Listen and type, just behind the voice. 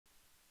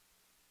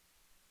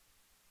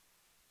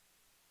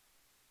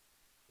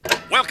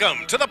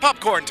Welcome to the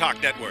Popcorn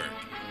Talk Network,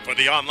 for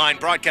the online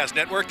broadcast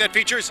network that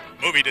features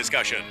movie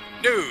discussion,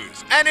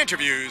 news, and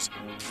interviews.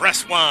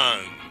 Press 1.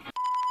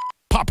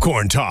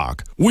 Popcorn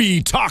Talk.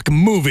 We talk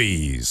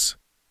movies.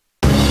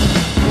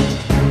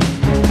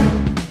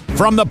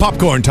 From the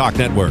Popcorn Talk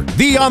Network,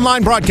 the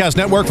online broadcast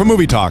network for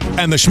movie talk,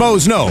 and the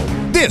schmoes know,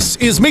 this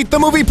is Meet the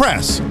Movie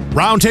Press,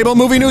 roundtable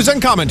movie news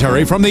and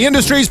commentary from the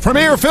industry's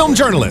premier film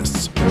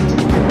journalists.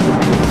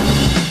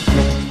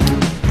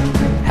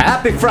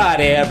 Happy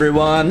Friday,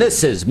 everyone.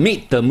 This is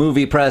Meet the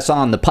Movie Press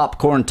on the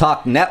Popcorn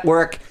Talk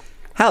Network.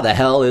 How the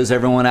hell is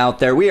everyone out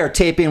there? We are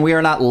taping. We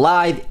are not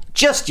live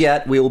just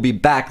yet. We will be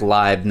back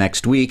live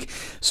next week,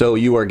 so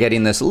you are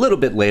getting this a little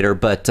bit later,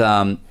 but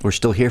we're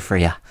still here for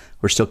you.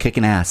 We're still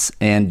kicking ass.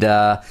 And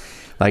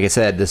like I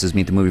said, this is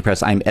Meet the Movie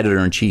Press. I'm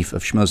editor-in-chief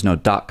of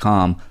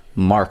schmoesnote.com,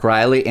 Mark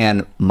Reilly,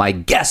 and my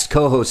guest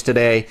co-host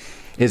today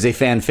is a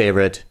fan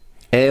favorite,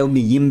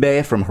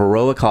 Mayimbe from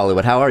Heroic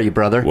Hollywood. How are you,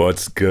 brother?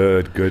 What's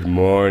good? Good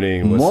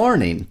morning. Good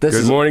morning,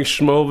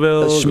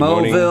 Schmoville.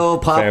 Schmoville,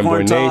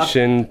 Popcorn Talk.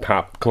 Nation,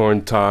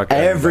 Popcorn Talk.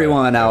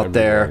 Everyone out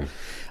there.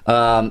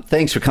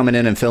 Thanks for coming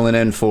in and filling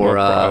in for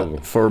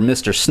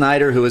Mr.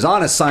 Sneider, who is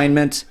on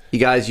assignment. You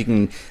guys, you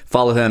can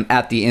follow him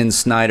at the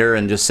Sneider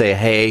and just say,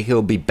 hey,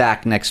 he'll be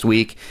back next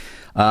week.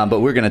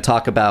 But we're going to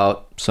talk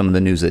about some of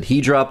the news that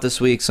he dropped this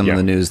week, some of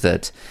the news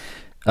that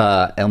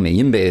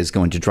Mayimbe is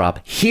going to drop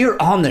here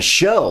on the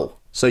show.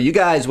 So you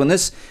guys, when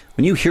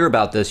you hear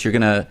about this, you're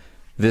going to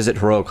visit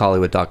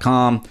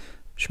heroichollywood.com,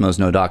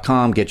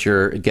 schmoesnote.com,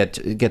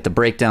 get the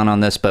breakdown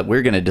on this, but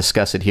we're going to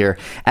discuss it here,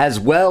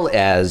 as well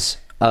as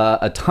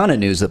a ton of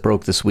news that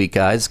broke this week,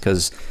 guys,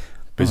 because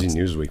busy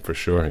news week for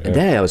sure.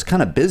 Yeah, I was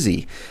kind of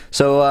busy.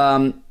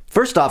 So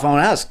first off, I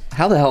want to ask,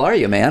 how the hell are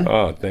you, man?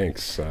 Oh,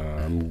 thanks.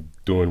 I'm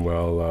doing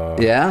well.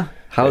 Yeah?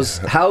 How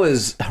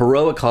is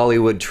Heroic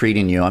Hollywood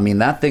treating you? I mean,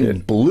 that thing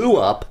blew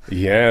up.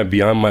 Yeah,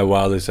 beyond my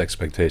wildest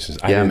expectations.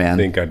 I didn't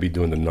think I'd be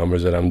doing the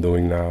numbers that I'm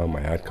doing now. My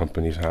ad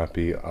company's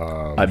happy.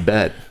 I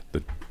bet.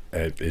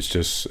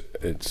 It's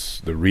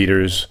the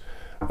readers.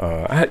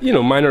 I had,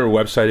 minor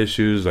website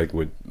issues like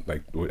with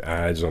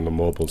ads on the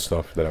mobile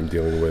stuff that I'm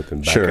dealing with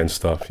and back end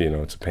stuff.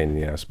 It's a pain in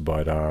the ass,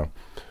 but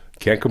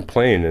can't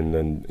complain. And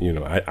then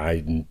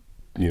I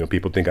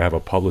people think I have a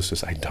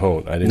publicist. I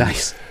don't. I didn't.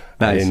 Nice.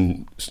 I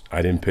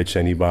didn't pitch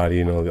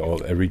anybody.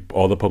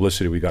 All the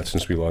publicity we got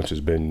since we launched has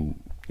been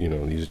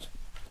these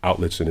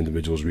outlets and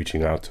individuals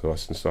reaching out to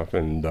us and stuff,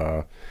 and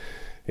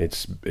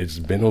it's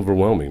been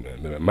overwhelming,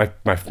 man.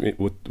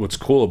 What's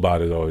cool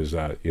about it though is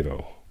that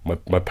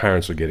my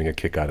parents are getting a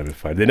kick out of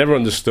it. They never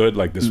understood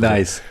this.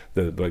 Nice.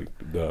 The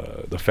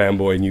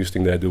fanboy news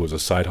thing that I do was a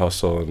side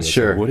hustle. And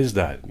sure. What is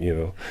that?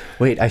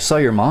 Wait, I saw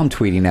your mom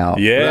tweeting out.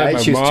 Yeah,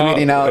 right? She was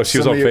tweeting out. She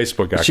was on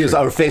Facebook. Actually, she was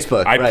on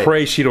Facebook. I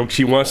pray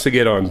she wants to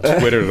get on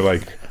Twitter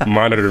to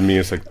monitor me.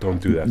 It's like,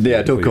 don't do that.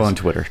 Yeah, don't go on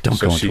Twitter. Don't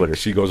go on Twitter.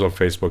 She goes on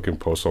Facebook and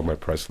posts all my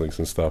press links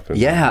and stuff. And,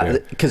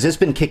 because it's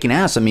been kicking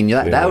ass. I mean,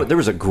 there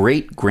was a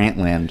great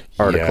Grantland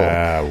article.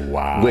 Yeah,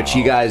 wow. Which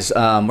you guys,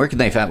 where can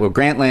they find? Well,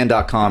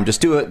 Grantland.com. Just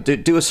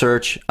do a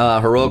search.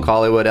 Heroic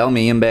Hollywood,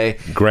 Mayimbe.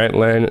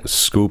 Grantland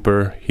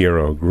Scooper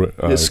Hero.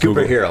 Scooper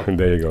Google. Hero.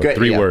 There you go. Great,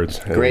 3 words.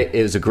 Great.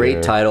 It was a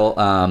great title.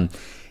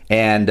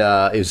 And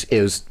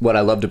it was what I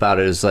loved about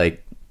it is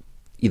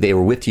they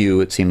were with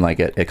you. It seemed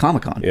like at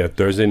Comic-Con. Yeah,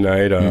 Thursday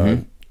night.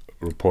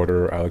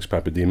 Reporter Alex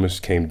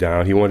Papademos came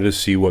down. He wanted to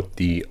see what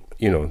the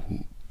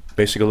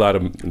basically a lot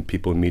of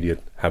people in media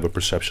have a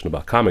perception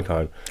about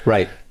Comic-Con.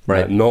 Right.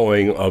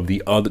 Knowing of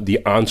the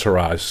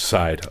entourage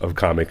side of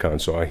Comic-Con.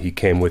 So he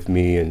came with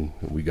me and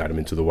we got him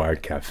into the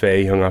Wired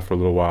Cafe. He hung out for a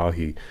little while.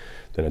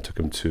 Then I took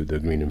him to the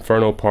Green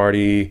Inferno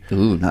party.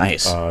 Ooh,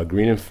 nice.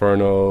 Green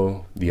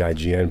Inferno, the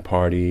IGN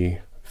party,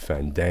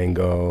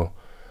 Fandango.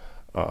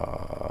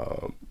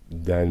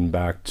 Then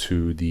back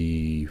to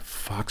the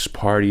Fox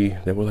party.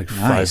 There were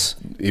nice.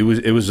 5.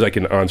 It was like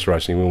an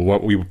entourage thing.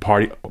 We were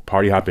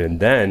party hopping, and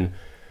then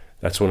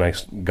that's when I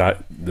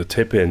got the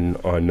tip in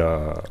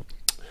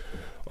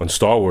on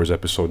Star Wars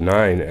Episode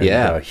 9,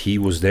 and he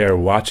was there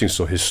watching,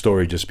 so his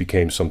story just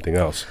became something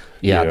else.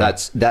 Yeah,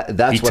 that's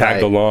he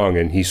tagged along,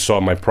 and he saw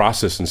my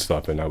process and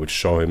stuff, and I would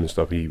show him and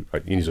stuff.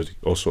 He's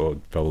also a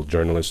fellow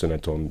journalist, and I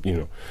told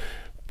him,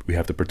 we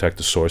have to protect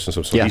the source and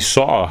stuff. So he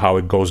saw how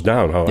it goes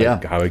down, how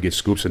I get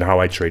scoops, and how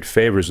I trade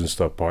favors and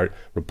stuff. Part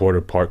reporter,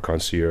 part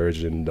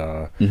concierge, and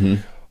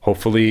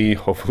hopefully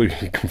we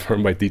can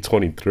confirm by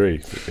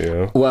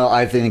D23. Well,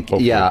 I think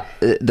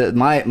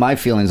my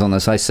feelings on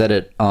this. I said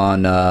it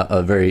on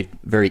a very,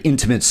 very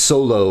intimate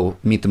solo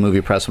Meet the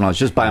Movie Press when I was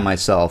just by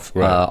myself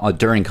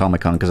during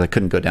Comic-Con because I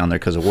couldn't go down there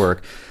because of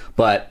work.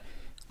 But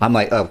I'm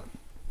like,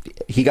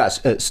 he got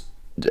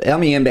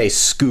Mayimbe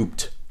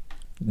scooped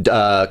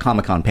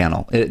Comic-Con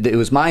panel. It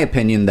was my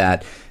opinion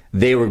that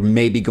they were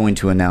maybe going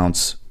to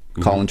announce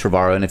Colin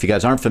Trevorrow, and if you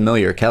guys aren't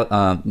familiar,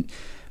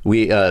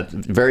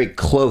 very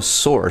close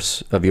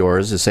source of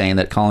yours is saying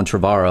that Colin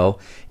Trevorrow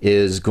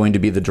is going to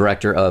be the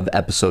director of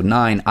Episode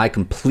 9. I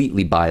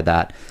completely buy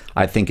that.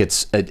 I think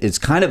it's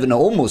kind of an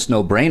almost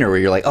no-brainer where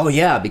you're like, oh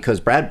yeah, because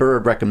Brad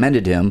Bird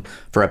recommended him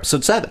for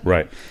episode 7.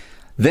 Right.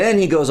 Then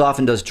he goes off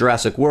and does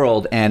Jurassic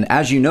World, and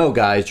as you know,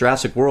 guys,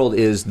 Jurassic World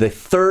is the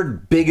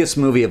 3rd biggest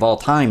movie of all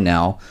time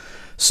now.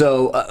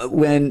 So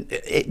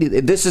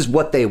this is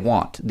what they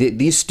want.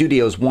 These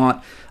studios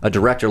want a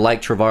director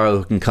like Trevorrow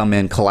who can come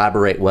in,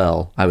 collaborate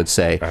well, I would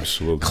say.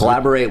 Absolutely.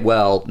 Collaborate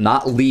well,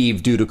 not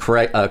leave due to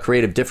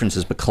creative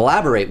differences, but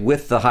collaborate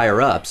with the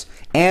higher-ups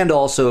and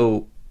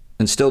also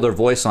instill their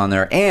voice on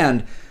there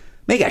and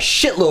make a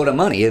shitload of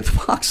money at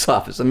the box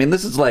office. I mean,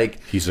 this is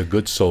like... He's a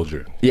good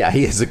soldier. Yeah,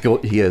 he is a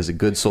good soldier. He's a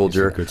good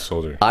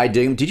soldier. I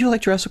dig him. Did you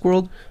like Jurassic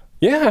World?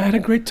 Yeah, I had a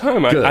great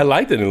time. I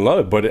liked it and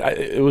loved it, but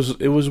it was.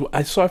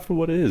 I saw it for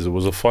what it is. It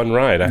was a fun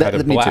ride. I had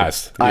a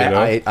blast.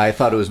 I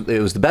thought it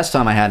was the best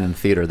time I had in the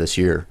theater this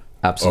year.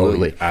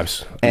 Absolutely. Oh,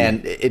 absolutely.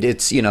 And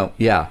it's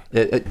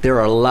there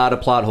are a lot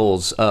of plot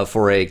holes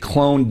for a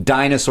clone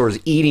dinosaurs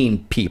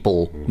eating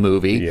people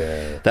movie.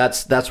 Yeah.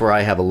 That's where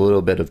I have a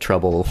little bit of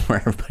trouble, where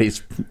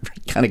everybody's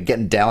kind of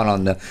getting down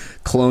on the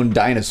clone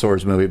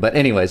dinosaurs movie. But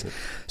anyways,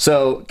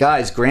 so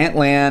guys,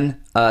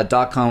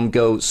 grantland.com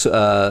goes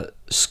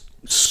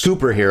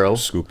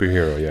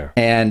Superhero, yeah,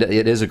 and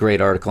it is a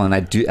great article, and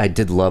I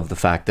did love the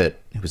fact that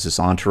it was this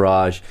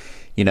entourage.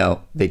 You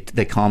know, they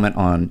comment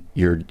on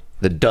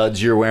the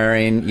duds you're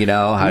wearing, you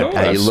know,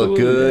 how you look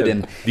good,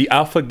 and the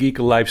alpha geek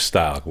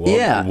lifestyle.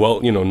 Well,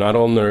 you know, not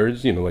all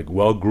nerds, you know, like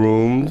well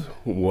groomed,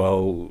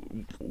 well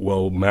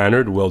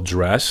mannered, well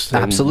dressed,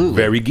 absolutely,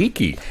 very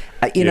geeky.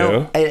 You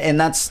know, and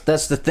that's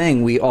the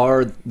thing. We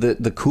are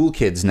the cool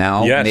kids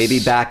now. Yes. Maybe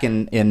back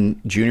in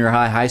junior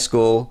high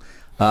school.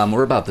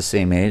 We're about the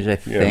same age, I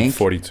think. Yeah, I'm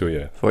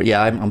 42,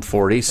 yeah. I'm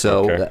 40,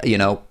 so, you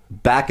know,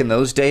 back in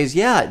those days,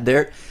 yeah,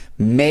 there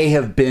may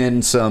have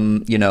been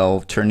some, you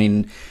know,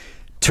 turning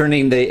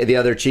the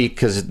other cheek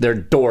because they're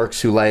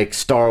dorks who like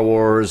Star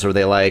Wars or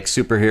they like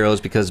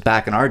superheroes, because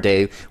back in our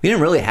day, we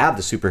didn't really have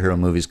the superhero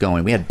movies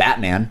going. We had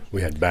Batman.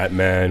 We had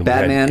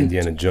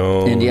Indiana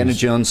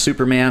Jones.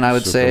 Superman, I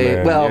would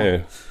say. Well,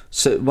 yeah.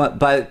 So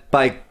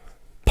by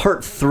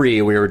part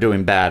 3, we were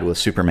doing bad with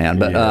Superman,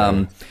 but...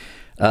 Yeah.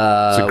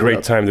 It's a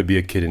great time to be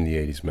a kid in the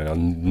 80s, man. I'll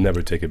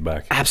never take it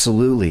back.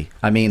 Absolutely.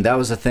 I mean, that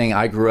was the thing.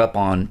 I grew up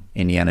on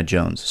Indiana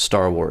Jones,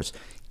 Star Wars,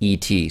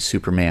 E.T.,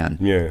 Superman,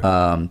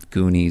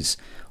 Goonies,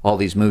 all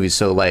these movies.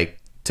 So,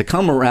 like, to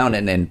come around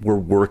and we're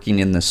working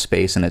in this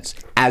space and it's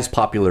as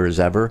popular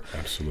as ever.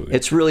 Absolutely.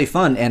 It's really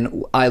fun.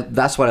 And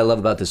that's what I love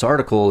about this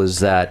article is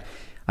that,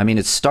 I mean,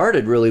 it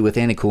started really with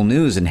Andy Cool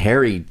News and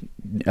Harry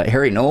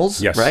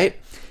Knowles, right?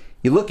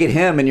 You look at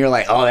him and you're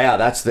like, oh yeah,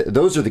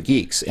 those are the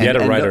geeks. And, he had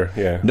a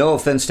writer, no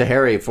offense to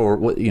Harry for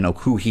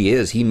who he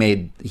is. He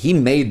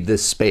made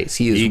this space.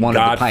 He is one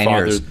of the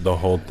pioneers. The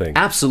whole thing.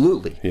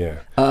 Absolutely.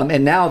 Yeah.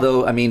 And now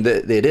though, I mean,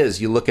 it is.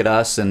 You look at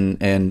us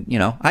and you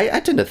know, I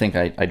tend to think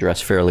I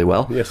dress fairly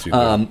well. Yes, you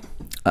do.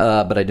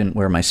 But I didn't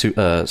wear my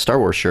Star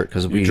Wars shirt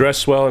because we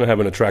dress well and have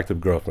an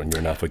attractive girlfriend.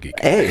 You're not a geek.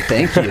 Hey,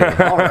 thank you.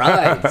 All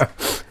right.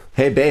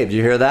 Hey, babe, did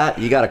you hear that?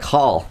 You got a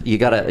call. You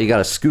got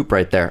a scoop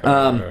right there.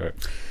 All right.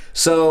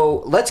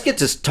 So let's get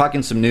to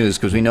talking some news,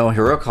 because we know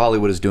Heroic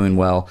Hollywood is doing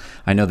well.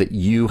 I know that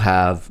you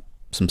have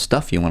some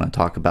stuff you want to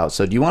talk about.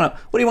 So what do you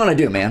want to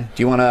do, man?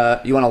 Do you want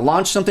to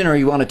launch something, or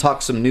you want to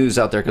talk some news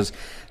out there? Because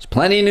there's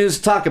plenty of news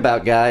to talk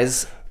about,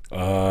 guys.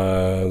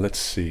 Let's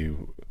see.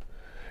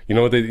 You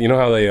know what you know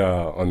how they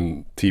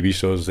on TV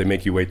shows they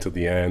make you wait till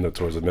the end or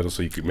towards the middle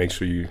so you can make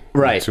sure you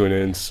tune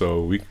in.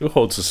 So we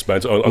hold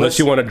suspense unless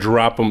you want to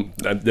drop them.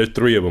 There's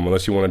 3 of them.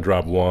 Unless you want to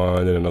drop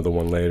one and another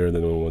one later,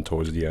 then one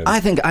towards the end. I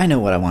think I know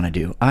what I want to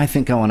do. I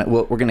think I want to.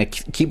 Well, we're going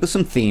to keep with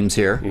some themes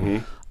here.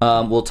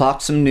 Mm-hmm. We'll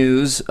talk some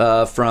news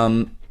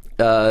from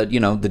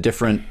the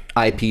different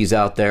IPs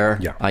out there,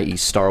 i.e.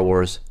 Star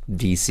Wars,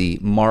 DC,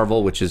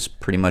 Marvel, which is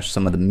pretty much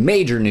some of the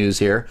major news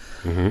here.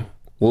 Mm-hmm.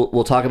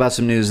 We'll talk about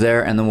some news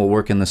there, and then we'll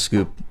work in the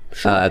scoop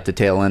at the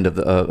tail end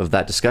of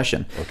that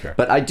discussion. Okay.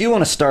 But I do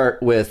want to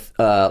start with,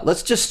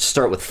 let's just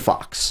start with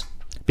Fox,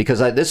 because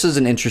this is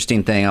an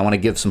interesting thing. I want to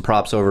give some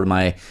props over to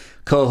my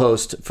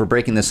co-host for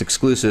breaking this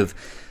exclusive.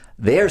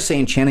 They are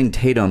saying Channing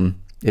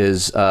Tatum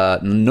is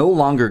no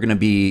longer going to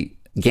be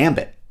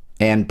Gambit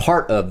and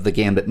part of the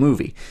Gambit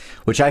movie,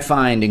 which I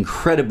find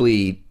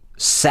incredibly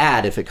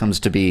sad if it comes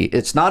to be.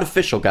 It's not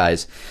official,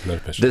 guys. Not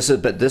official.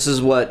 This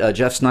is what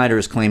Jeff Sneider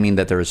is claiming,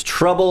 that there is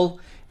trouble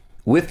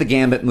with the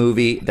Gambit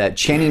movie, that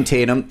Channing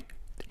Tatum,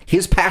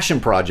 his passion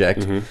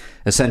project,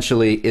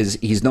 essentially, is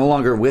he's no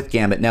longer with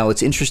Gambit. Now,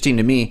 it's interesting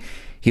to me,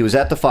 he was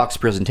at the Fox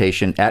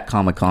presentation at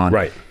Comic-Con.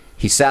 Right.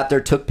 He sat there,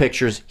 took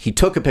pictures. He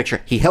took a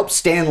picture. He helped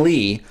Stan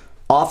Lee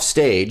off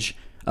stage.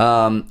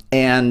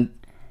 And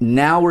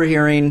now we're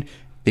hearing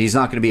that he's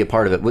not going to be a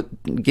part of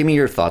it. Give me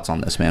your thoughts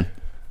on this, man.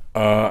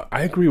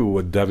 I agree with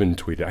what Devin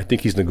tweeted. I think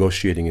he's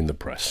negotiating in the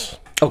press.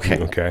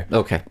 Okay.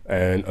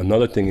 And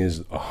another thing is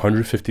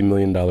 $150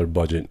 million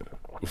budget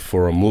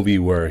for a movie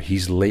where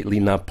he's lately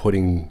not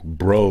putting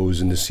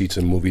bros in the seats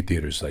in movie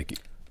theaters. Like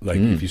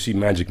if you see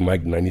Magic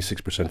Mike,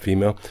 96%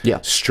 female. Yeah.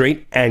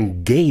 Straight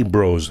and gay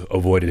bros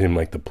avoided him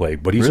like the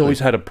plague. But he's always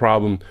had a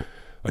problem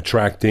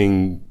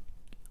attracting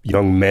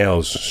young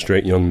males,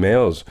 straight young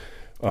males,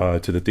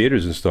 to the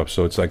theaters and stuff.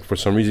 So it's like, for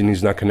some reason,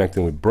 he's not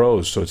connecting with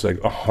bros. So it's like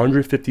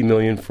 $150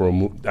 million for a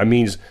movie. That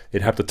means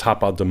it'd have to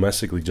top out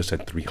domestically just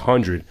at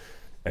 300.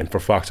 And for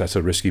Fox, that's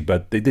a risky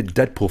bet. They did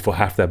Deadpool for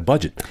half that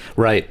budget.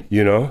 Right.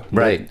 You know?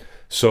 Right.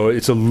 So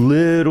it's a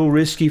little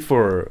risky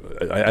for,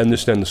 I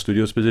understand the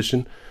studio's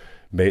position,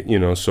 but, you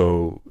know,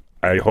 so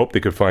I hope they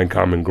could find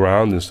common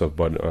ground and stuff.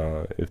 But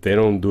if they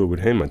don't do it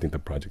with him, I think the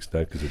project's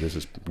dead, because it is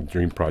his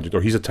dream project,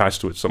 or he's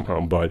attached to it somehow.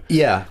 But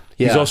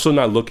he's also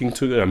not looking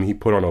to it. I mean, he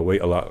put on a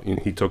weight a lot. You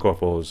know, he took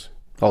off all his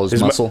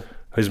muscle.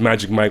 His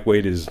Magic Mike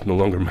weight is no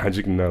longer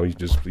magic now.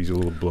 He's a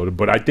little bloated.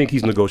 But I think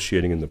he's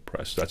negotiating in the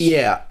press. That's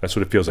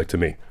what it feels like to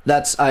me.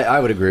 I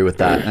would agree with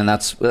that, and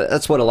that's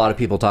what a lot of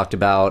people talked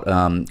about,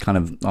 kind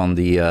of on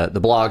the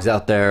blogs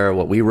out there,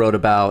 what we wrote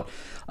about,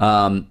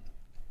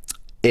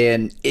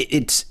 and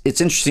it's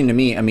interesting to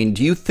me. I mean,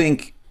 do you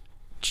think,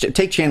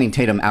 take Channing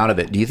Tatum out of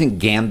it, do you think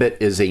Gambit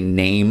is a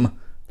name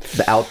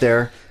out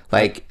there?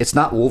 Like, it's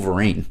not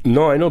Wolverine.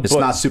 No, I know. It's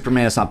not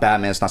Superman. It's not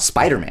Batman. It's not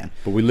Spider-Man.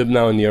 But we live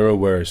now in the era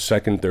where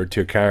second, third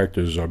tier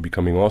characters are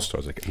becoming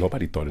all-stars. Like,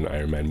 nobody thought an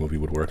Iron Man movie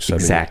would work.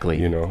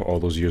 Exactly. You know, all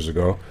those years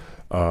ago.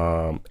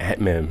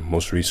 Ant-Man,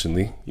 most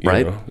recently. You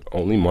Right. know,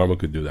 only Marvel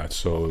could do that.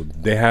 So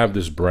they have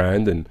this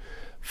brand, and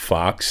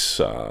Fox,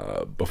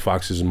 but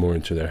Fox is more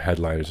into their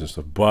headliners and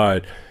stuff.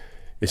 But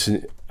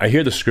I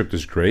hear the script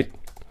is great.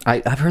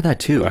 I've heard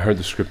that too. I heard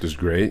the script is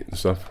great and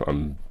stuff.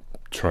 I'm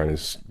trying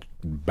to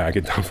back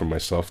it down for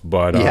myself,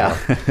 but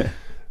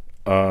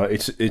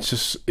it's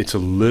a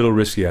little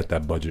risky at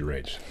that budget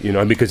range, you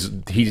know, because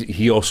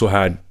he also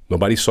had,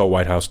 nobody saw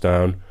White House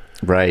Down,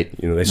 right?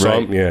 You know, they saw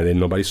him,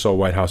 nobody saw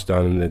White House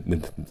Down,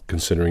 and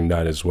considering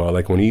that as well,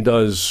 like when he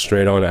does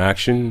straight on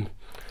action,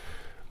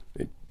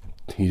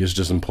 he just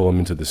doesn't pull them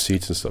into the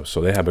seats and stuff.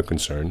 So they have a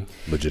concern,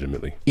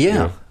 legitimately. Yeah. You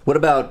know? What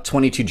about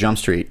 22 Jump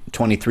Street,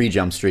 23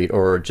 Jump Street,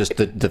 or just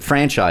the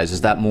franchise?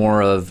 Is that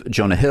more of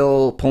Jonah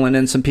Hill pulling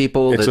in some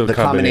people? It's the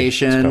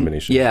combination? It's a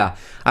combination. Yeah,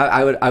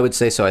 I would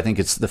say so. I think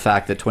it's the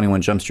fact that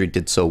 21 Jump Street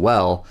did so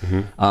well.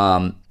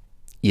 Mm-hmm.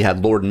 You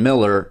had Lord and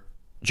Miller,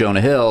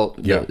 Jonah Hill.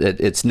 Yeah.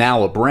 It's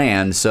now a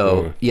brand.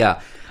 So, yeah.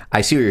 I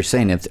see what you're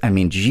saying. I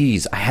mean,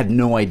 geez, I had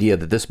no idea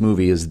that this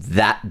movie is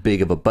that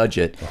big of a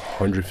budget.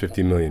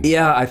 $150 million.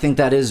 Yeah, I think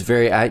that is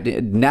very.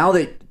 Now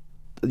that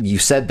you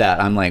said that,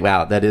 I'm like,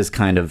 wow, that is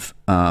kind of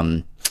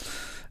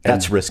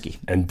that's risky.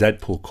 And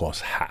Deadpool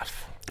costs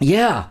half.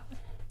 Yeah,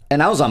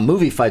 and I was on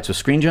movie fights with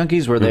Screen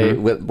Junkies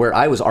where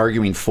I was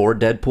arguing for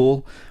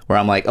Deadpool, where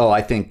I'm like, oh,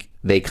 I think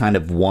they kind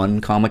of won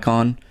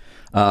Comic-Con.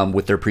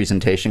 With their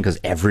presentation,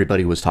 because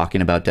everybody was talking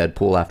about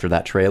Deadpool after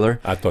that trailer.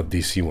 I thought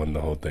DC won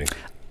the whole thing.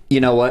 You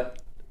know what?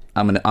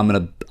 I'm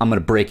gonna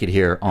break it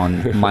here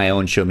on my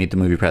own show, Meet the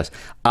Movie Press.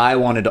 I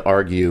wanted to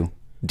argue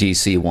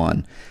DC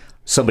won.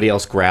 Somebody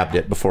else grabbed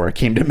it before it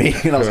came to me,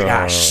 and I was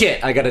like,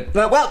 shit, I gotta.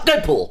 Well,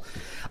 Deadpool.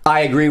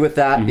 I agree with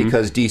that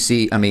because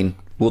DC. I mean,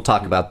 we'll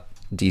talk about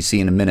DC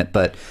in a minute,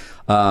 but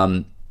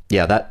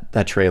yeah,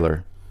 that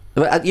trailer.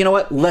 You know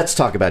what? Let's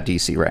talk about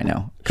DC right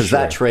now, because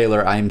that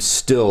trailer, I'm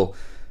still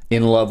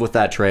in love with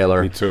that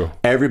trailer. Me too.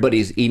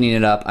 Everybody's eating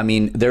it up. I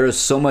mean, there is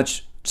so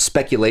much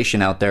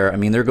speculation out there. I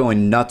mean, they're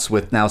going nuts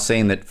with now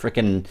saying that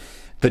frickin'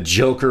 the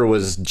Joker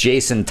was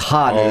Jason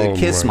Todd.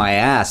 Kiss my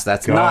ass.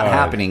 That's not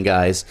happening,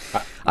 guys.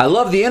 I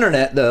love the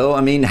internet, though.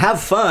 I mean,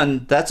 have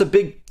fun. That's a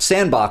big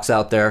sandbox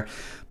out there.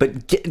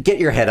 But get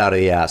your head out of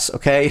the ass,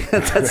 okay?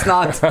 That's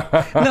not...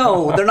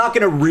 No, they're not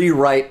going to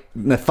rewrite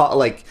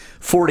like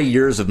 40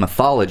 years of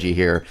mythology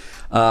here.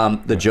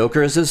 The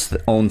Joker is his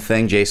own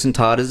thing. Jason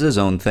Todd is his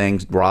own thing.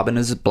 Robin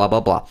is blah,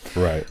 blah, blah.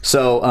 Right.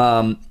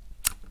 So...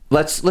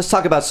 Let's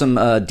talk about some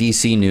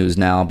DC news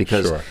now,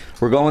 because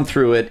we're going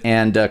through it,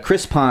 and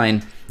Chris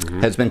Pine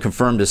has been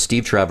confirmed as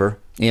Steve Trevor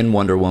in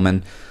Wonder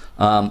Woman.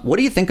 What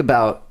do you think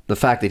about the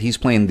fact that he's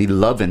playing the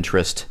love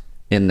interest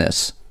in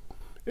this?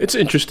 It's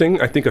interesting.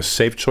 I think a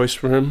safe choice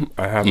for him.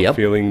 I have a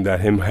feeling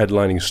that him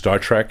headlining Star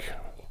Trek,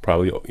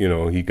 probably, you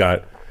know, he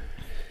got,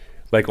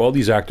 like, all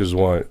these actors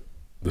want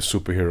the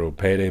superhero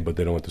payday, but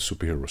they don't want the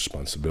superhero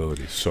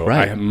responsibility. So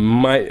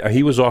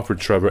he was offered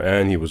Trevor,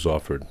 and he was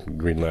offered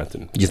Green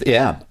Lantern.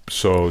 Yeah.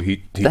 So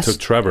he took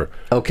Trevor.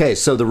 Okay,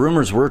 so the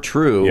rumors were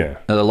true. Yeah.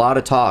 A lot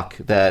of talk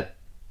that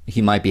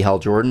he might be Hal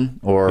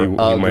Jordan or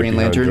Green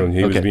Lantern.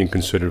 He was being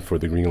considered for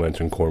the Green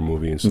Lantern Corps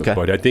movie and stuff.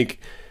 But I think,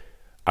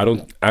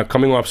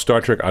 coming off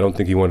Star Trek, I don't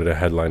think he wanted to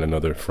headline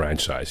another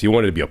franchise. He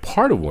wanted to be a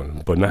part of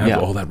one, but not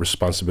have all that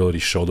responsibility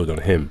shouldered on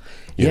him.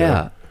 You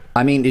know?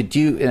 I mean,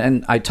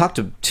 and I talked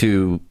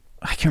to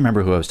I can't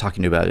remember who I was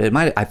talking to about it.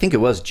 I think it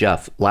was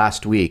Jeff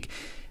last week.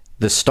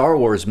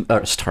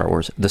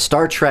 The the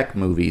Star Trek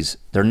movies,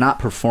 they're not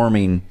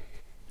performing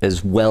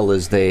as well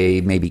as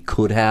they maybe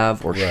could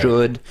have or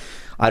should.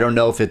 I don't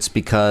know if it's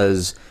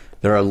because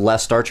there are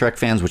less Star Trek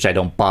fans, which I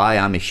don't buy.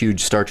 I'm a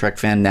huge Star Trek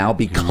fan now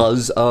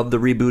because of the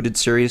rebooted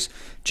series,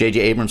 J.J.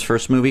 Abrams'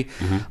 first movie.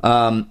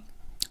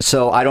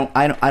 So I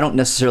don't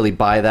necessarily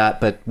buy that,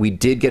 but we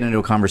did get into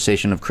a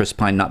conversation of Chris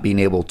Pine not being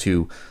able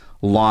to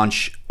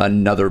launch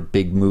another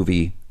big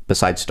movie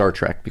besides Star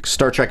Trek, because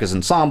Star Trek is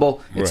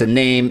ensemble. It's a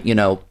name. You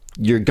know,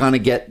 you're gonna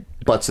get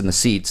butts in the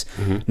seats,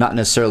 not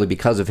necessarily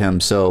because of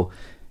him. So,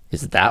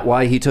 is that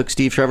why he took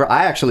Steve Trevor?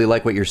 I actually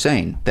like what you're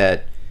saying,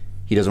 that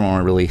he doesn't want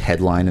to really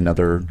headline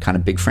another kind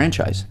of big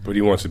franchise. But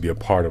he wants to be a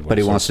part of it. But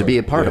he wants to be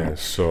a part of it.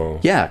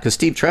 So yeah, because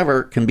Steve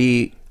Trevor can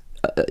be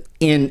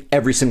in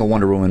every single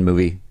Wonder Woman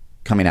movie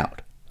coming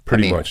out.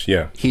 Pretty much,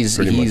 yeah. He's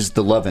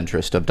the love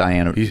interest of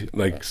Diana. He's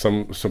like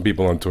some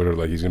people on Twitter,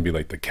 like he's gonna be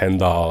like the Ken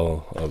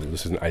doll of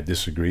this. I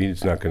disagree.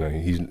 It's not gonna.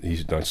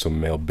 He's not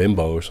some male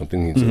bimbo or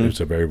something. It's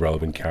a very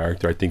relevant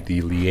character. I think the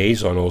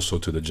liaison also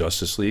to the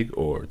Justice League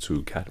or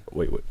to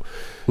wait.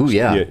 Ooh,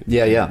 yeah.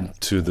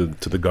 To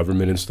the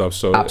government and stuff.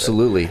 So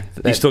absolutely,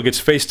 he still gets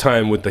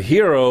FaceTime with the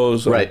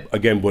heroes, right?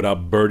 Again, without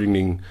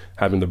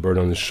having the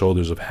burden on his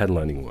shoulders of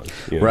headlining one.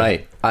 You know?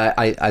 Right.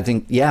 I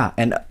think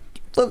and.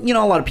 You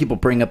know, a lot of people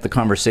bring up the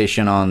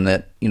conversation on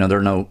that, you know, there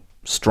are no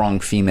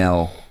strong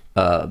female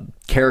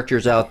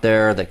characters out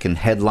there that can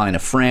headline a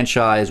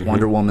franchise.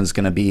 Wonder Woman's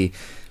going to be,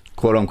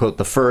 quote unquote,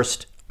 the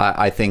first.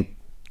 I think,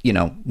 you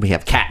know, we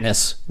have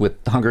Katniss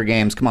with the Hunger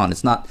Games. Come on,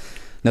 it's not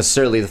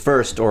necessarily the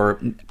first or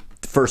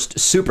first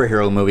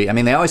superhero movie. I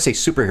mean, they always say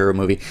superhero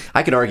movie.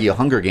 I could argue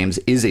Hunger Games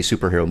is a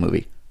superhero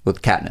movie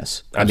with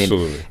Katniss.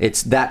 Absolutely. I mean,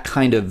 it's that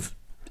kind of,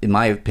 in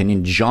my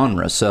opinion,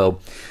 genre. So,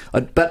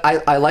 but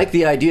I like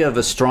the idea of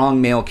a strong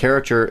male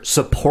character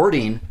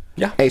supporting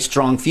a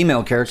strong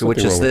female character,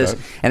 which is this.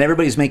 And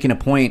everybody's making a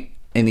point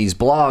in these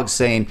blogs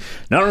saying,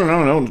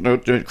 no,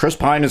 Chris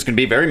Pine is going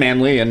to be very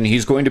manly, and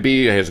he's going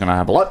to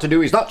have a lot to do.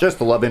 He's not just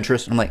the love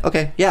interest. I'm like,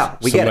 okay, yeah,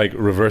 we get it. Like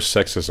reverse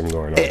sexism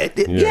going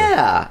on.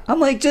 Yeah.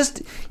 I'm like,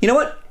 just, you know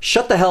what?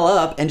 Shut the hell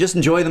up and just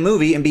enjoy the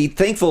movie and be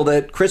thankful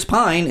that Chris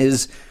Pine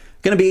is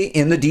going to be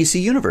in the DC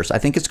universe. I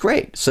think it's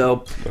great.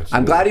 So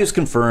I'm glad he was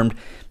confirmed.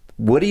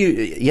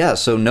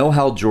 So no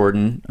Hal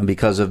Jordan,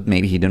 because of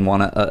maybe he didn't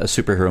want a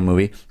superhero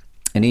movie.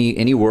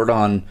 Any word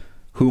on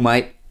who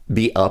might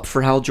be up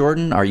for Hal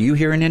Jordan? Are you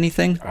hearing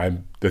anything?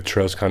 The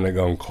trail's kind of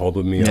gone cold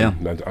with me. Yeah.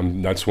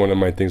 That's one of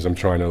my things I'm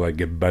trying to like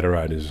get better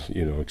at is,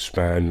 you know,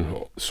 expand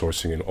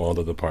sourcing in all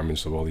the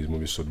departments of all these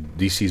movies. So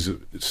DC's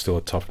still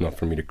a tough nut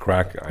for me to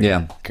crack.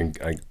 I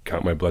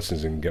count my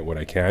blessings and get what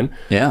I can.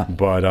 Yeah.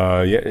 But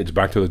it's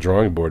back to the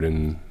drawing board,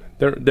 and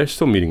they're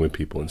still meeting with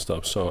people and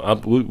stuff.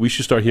 So we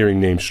should start hearing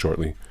names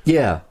shortly.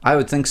 Yeah, I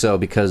would think so,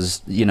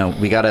 because, you know,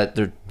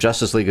 the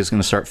Justice League is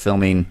going to start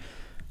filming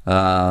soon,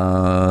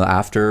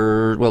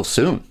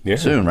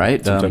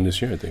 right? Sometime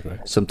this year, I think,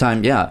 right?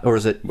 Sometime, yeah. Or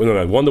is it? Well,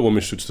 no, Wonder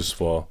Woman shoots this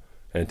fall,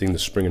 and I think the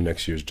spring of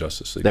next year is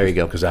Justice League. There you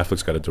go. Because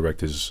Affleck's got to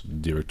direct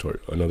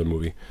another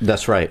movie.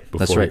 That's right.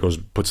 Before he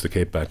puts the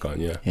cape back on.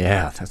 Yeah.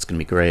 Yeah, that's going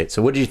to be great.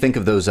 So, what did you think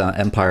of those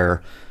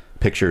Empire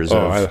pictures?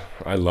 I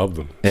love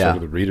them. Yeah. So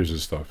the readers and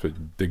stuff.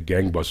 The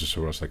gangbusters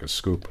for us like a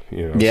scoop.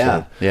 You know.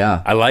 Yeah. So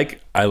yeah. I like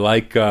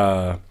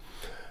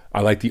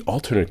the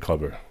alternate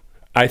cover.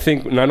 I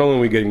think not only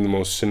are we getting the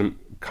most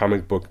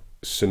comic book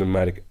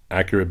cinematic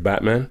accurate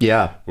Batman,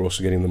 we're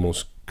also getting the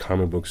most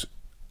comic books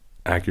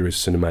accurate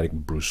cinematic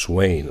Bruce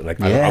Wayne. Like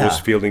I was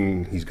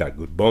feeling he's got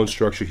good bone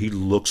structure. He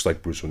looks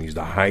like Bruce Wayne. He's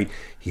the height.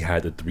 He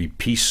had the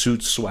 3-piece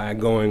suit swag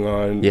going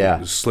on.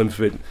 Yeah, slim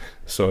fit.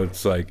 So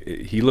it's like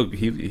he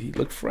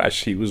looked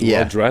fresh. He was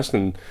well dressed,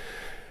 and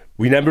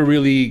we never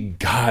really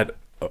got,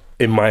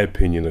 in my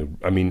opinion.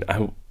 I mean,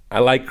 I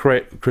like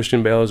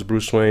Christian Bale as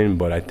Bruce Wayne,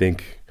 but I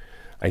think.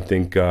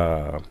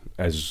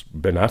 As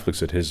Ben Affleck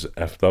said, his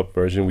effed up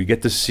version, we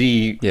get to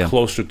see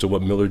closer to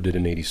what Miller did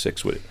in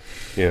 '86 with it.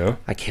 You know,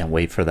 I can't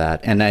wait for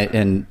that.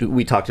 And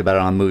we talked about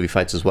it on Movie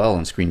Fights as well,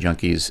 on Screen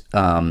Junkies,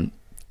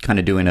 kind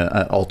of doing an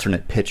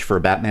alternate pitch for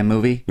a Batman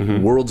movie,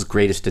 World's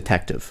Greatest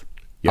Detective.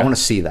 Yeah. I want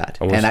to see that,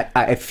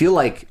 I feel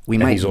like we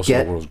might. He's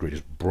also the world's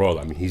greatest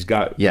brawler. I mean, he's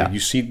got. Yeah. Did you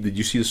see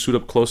the suit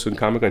up close in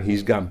Comic-Con?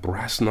 He's got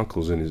brass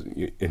knuckles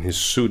in his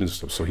suit and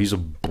stuff. So he's a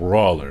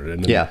brawler,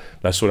 and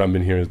that's what I've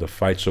been hearing is the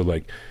fights are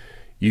like.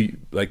 You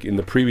like in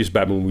the previous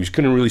Batman movies,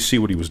 couldn't really see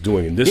what he was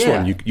doing. In this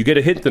one, you get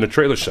a hint in a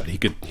trailer shot. He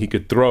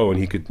could throw, and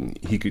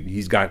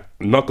he's got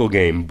knuckle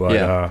game.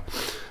 But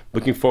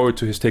looking forward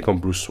to his take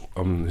on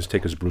his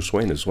take as Bruce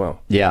Wayne as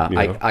well. Yeah,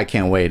 I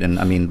can't wait. And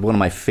I mean, one of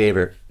my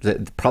favorite,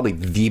 probably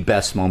the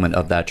best moment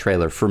of that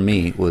trailer for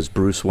me was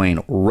Bruce Wayne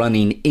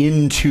running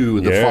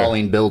into the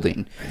falling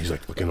building. And he's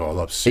like looking all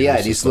up. Yeah,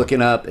 and he's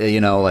looking up.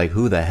 You know, like,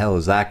 who the hell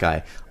is that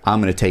guy? I'm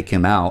going to take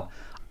him out.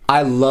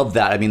 I love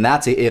that. I mean,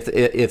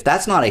 if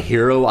that's not a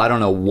hero, I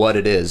don't know what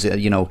it is.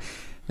 You know,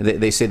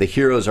 they say the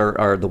heroes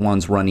are the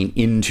ones running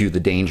into the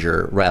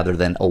danger rather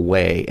than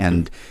away,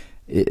 and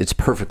it's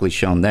perfectly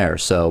shown there.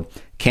 So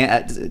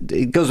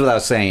it goes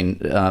without saying,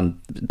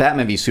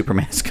 Batman v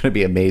Superman is going to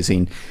be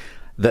amazing.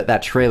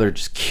 That trailer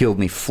just killed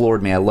me,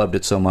 floored me. I loved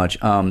it so much.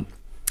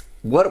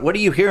 What are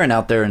you hearing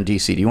out there in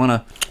DC? Do you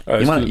want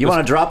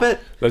to drop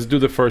it? Let's do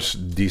the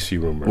first DC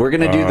rumor. We're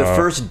gonna do the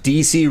first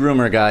DC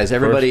rumor, guys.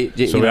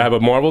 Everybody. So we have a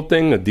Marvel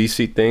thing, a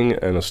DC thing,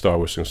 and a Star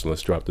Wars thing. So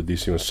let's drop the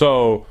DC one.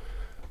 So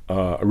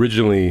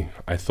Originally,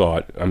 I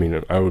thought, I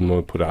mean, I would know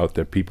put out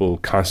there. People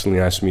constantly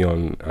ask me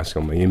on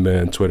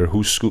Mayimbe and Twitter,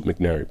 who's Scoop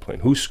McNairy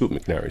playing? Who's Scoop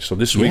McNairy? So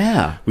this week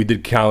we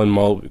did Callan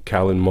Mulvey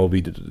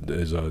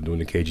is doing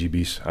the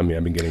KGBs. I mean,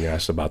 I've been getting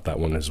asked about that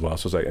one as well.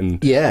 So it's like, and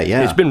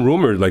it's been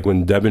rumored, like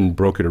when Devin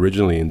broke it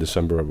originally in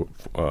December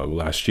of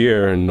last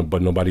year,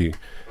 but nobody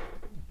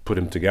put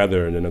him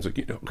together. And then I was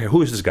like, okay,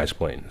 who is this guy's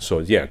playing? So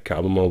yeah,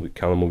 Callan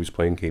Mulvey's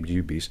playing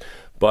KGBs,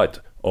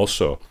 but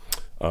also.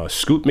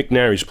 Scoot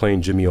McNairy's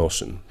playing Jimmy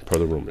Olson, per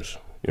the rumors.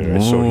 You know,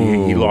 so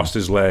he lost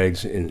his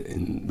legs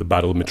in the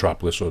Battle of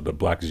Metropolis, or the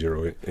Black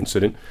Zero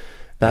incident.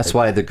 That's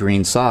why the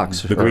green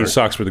socks. The green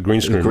socks were the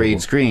green screen. The green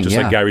screen, just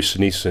like Gary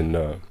Sinise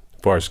in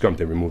Forrest Gump,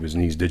 they remove his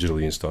knees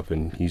digitally and stuff,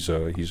 and he's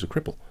a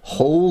cripple.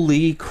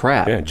 Holy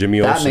crap! Yeah,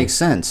 Jimmy Olson. That makes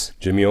sense.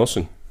 Jimmy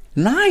Olson.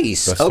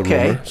 Nice. That's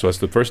okay. So that's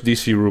the first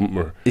DC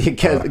rumor.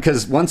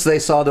 Because once they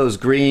saw those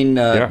green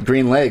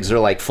legs, they're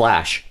like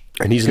Flash.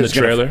 And he's in the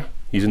trailer.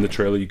 He's in the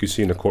trailer. You can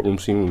see in the courtroom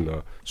scene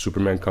when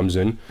Superman comes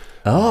in.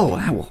 Oh,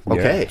 wow.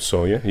 Okay. Yeah,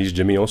 so, he's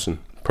Jimmy Olson,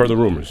 per the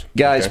rumors.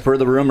 Guys, per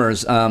the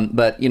rumors.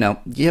 But, you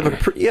have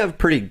a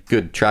pretty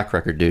good track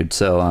record, dude.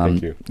 So,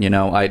 thank you.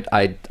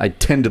 I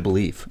tend to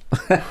believe.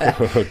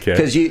 Okay.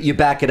 Because you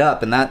back it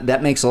up, and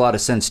that makes a lot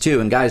of sense,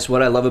 too. And, guys,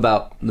 what I love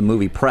about the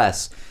movie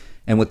press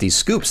and with these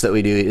scoops that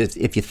we do, is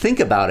if you think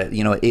about it,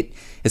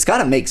 it's got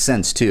to make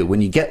sense, too. When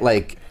you get,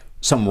 like,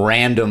 some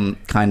random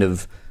kind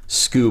of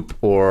scoop,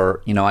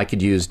 or I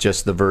could use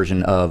just the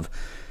version of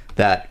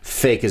that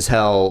fake as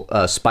hell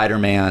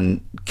Spider-Man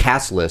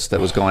cast list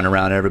that was going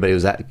around. Everybody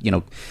was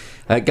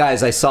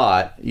guys, I saw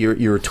it.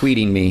 You were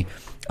tweeting me.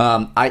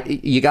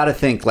 You got to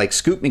think like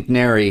Scoop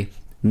McNairy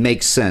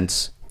makes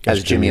sense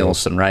as Jimmy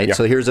Olsen, right? Yeah.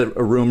 So here's a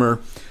rumor,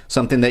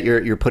 something that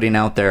you're putting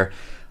out there.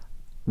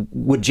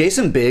 Would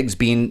Jason Biggs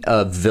being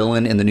a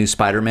villain in the new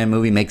Spider-Man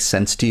movie make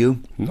sense to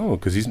you? No,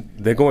 because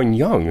they're going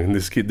young, and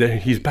this kid,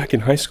 he's back in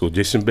high school.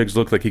 Jason Biggs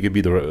looked like he could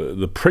be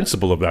the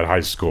principal of that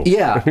high school.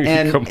 Yeah,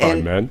 and come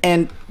on, man.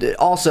 And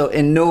also,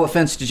 and no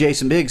offense to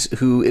Jason Biggs,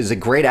 who is a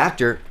great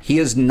actor, he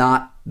is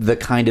not the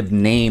kind of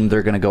name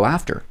they're going to go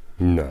after.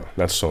 No,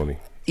 that's Sony.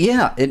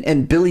 Yeah,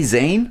 and Billy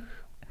Zane?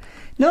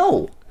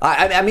 No.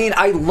 I mean,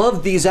 I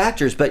love these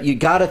actors, but you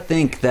got to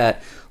think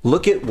that.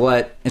 Look at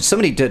what, and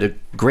somebody did a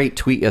great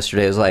tweet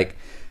yesterday. It was like,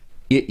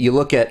 you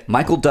look at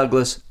Michael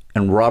Douglas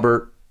and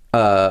Robert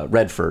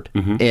Redford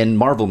in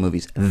Marvel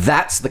movies.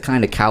 That's the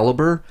kind of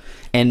caliber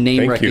and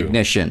name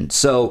recognition.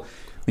 So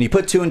when you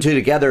put 2 and 2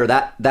 together,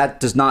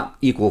 that does not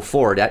equal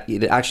 4.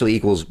 It actually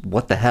equals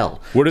what the hell.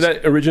 Where did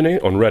that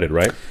originate? On Reddit,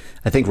 right?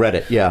 I think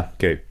Reddit, yeah.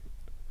 Okay.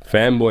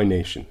 Fanboy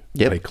Nation,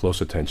 pay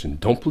close attention.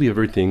 Don't believe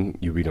everything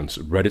you read on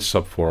Reddit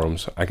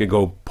subforums. I could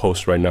go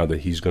post right now that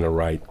he's going to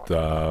write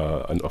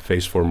a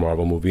Phase 4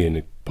 Marvel movie, and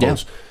it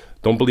posts. Yeah.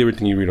 Don't believe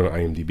everything you read on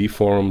IMDb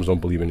forums. Don't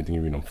believe anything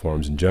you read on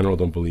forums in general.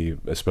 Don't believe,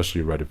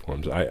 especially Reddit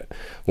forums.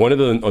 One of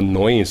the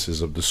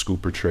annoyances of the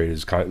scooper trade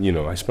is,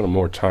 I spend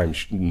more time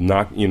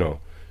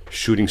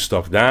shooting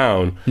stuff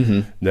down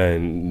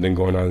than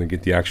going on and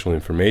get the actual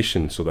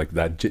information. So like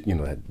that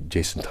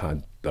Jason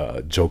Todd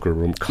Joker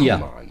room.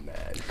 Come on, man.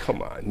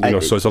 Come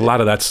on. So it's a lot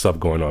of that stuff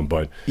going on,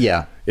 but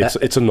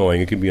it's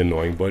annoying. It can be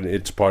annoying, but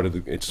it's part of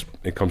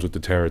it comes with the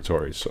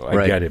territory. So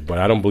I get it, but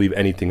I don't believe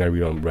anything I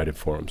read on Reddit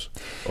forums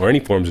or any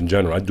forums in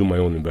general. I do my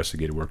own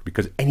investigative work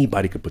because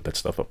anybody could put that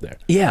stuff up there.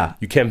 Yeah.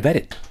 You can't vet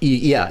it.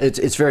 Yeah,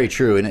 it's very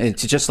true. And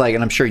it's just like,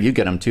 and I'm sure you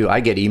get them too.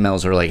 I get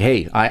emails that are like,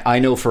 hey, I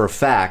know for a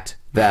fact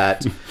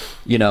that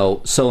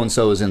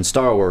so-and-so is in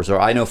Star Wars, or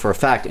I know for a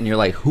fact, and you're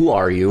like, who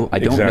are you? I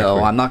don't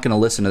know. I'm not going to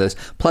listen to this.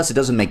 Plus, it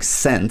doesn't make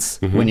sense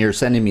when you're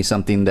sending me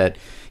something that,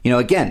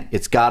 again,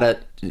 it's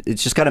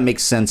just got to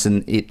make sense,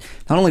 and it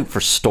not only for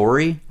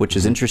story, which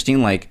is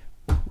interesting, like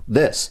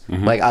this.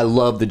 Like, I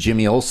love the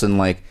Jimmy Olsen,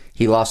 like,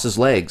 he lost his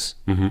legs.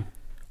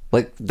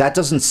 Like, that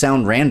doesn't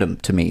sound random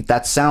to me.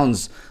 That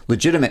sounds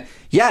legitimate.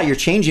 Yeah, you're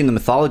changing the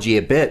mythology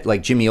a bit,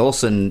 like Jimmy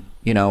Olsen,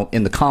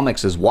 in the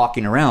comics is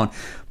walking around.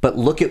 But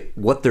look at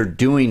what they're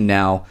doing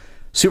now.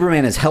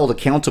 Superman is held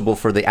accountable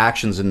for the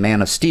actions in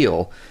Man of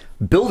Steel.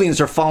 Buildings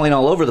are falling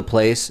all over the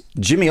place.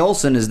 Jimmy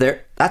Olsen is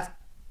there. That's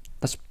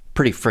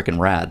pretty freaking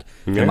rad,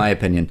 in my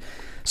opinion.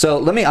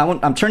 So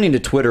I'm turning to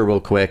Twitter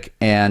real quick,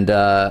 and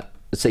let's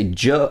say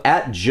Joe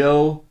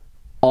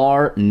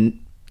Messon.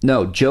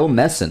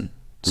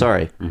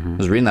 Sorry, I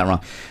was reading that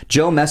wrong.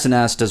 Joe Messon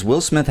asked, does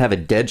Will Smith have a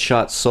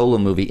Deadshot solo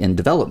movie in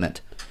development?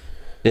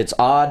 It's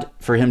odd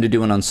for him to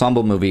do an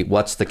ensemble movie.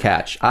 What's the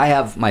catch? I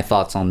have my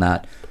thoughts on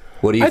that.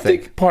 What do you think?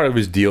 I think part of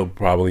his deal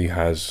probably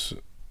has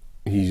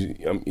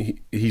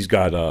he's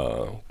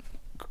got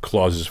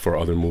clauses for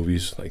other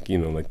movies, like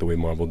like the way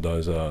Marvel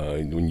does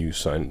when you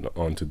sign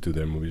on to do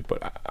their movies.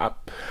 But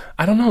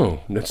I don't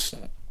know. That's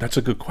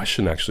a good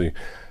question, actually.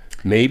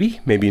 Maybe,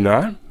 maybe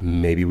not.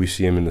 Maybe we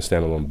see him in the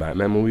standalone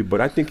Batman movie,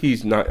 but I think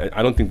he's not.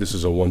 I don't think this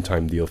is a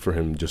one-time deal for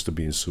him just to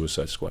be in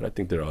Suicide Squad. I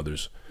think there are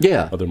others,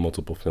 other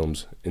multiple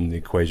films in the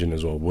equation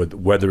as well.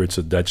 Whether it's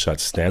a Deadshot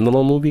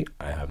standalone movie,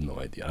 I have no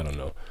idea. I don't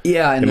know.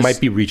 Yeah, and it might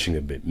be reaching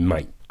a bit.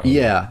 Might.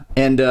 Yeah,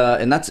 and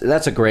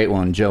that's a great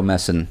one, Joe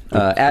Messon.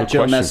 At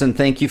Joe Messon,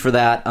 thank you for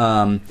that.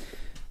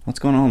 What's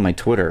going on with my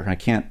Twitter? I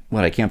can't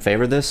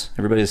favor this?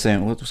 Everybody's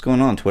saying, what's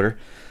going on, Twitter?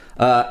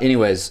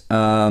 Anyways,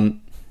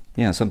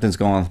 yeah, something's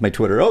going on with my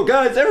Twitter. Oh,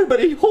 guys,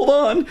 everybody, hold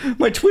on.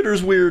 My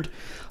Twitter's weird.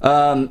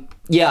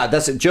 Yeah,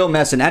 that's it. Joe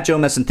Messon. At Joe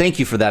Messon, thank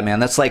you for that, man.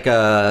 That's like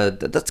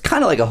that's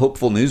kind of like a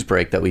hopeful news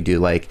break that we do.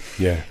 Like,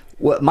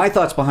 what my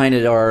thoughts behind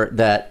it are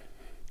that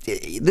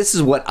this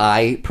is what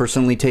I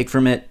personally take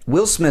from it.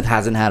 Will Smith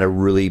hasn't had a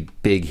really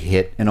big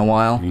hit in a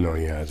while. No,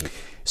 he hasn't.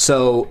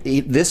 So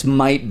this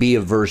might be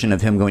a version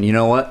of him going, you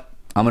know what?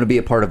 I'm going to be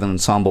a part of an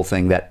ensemble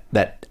thing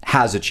that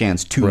has a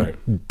chance to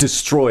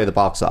destroy the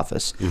box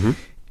office. Mm-hmm.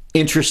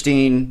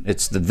 Interesting.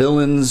 It's the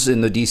villains in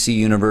the DC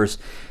universe.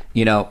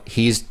 You know,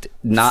 he's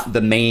not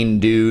the main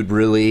dude,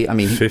 really. I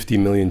mean, 50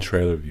 million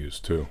trailer views,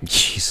 too.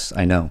 Jeez,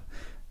 I know.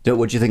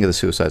 What'd you think of the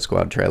Suicide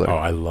Squad trailer? Oh,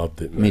 I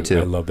loved it, man. Me too.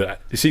 I loved it.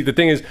 You see, the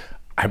thing is,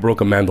 I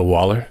broke Amanda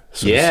Waller.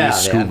 So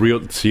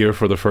see her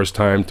for the first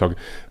time.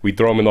 We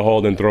throw him in the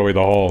hole, then throw away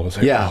the hole.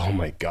 Like, oh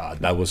my God,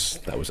 that was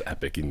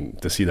epic,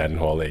 and to see that in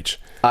Hall H.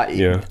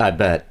 I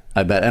bet.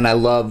 And I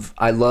love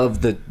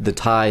the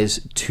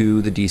ties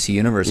to the DC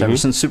universe. Mm-hmm. Ever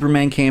since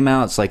Superman came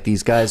out, it's like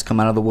these guys come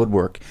out of the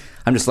woodwork.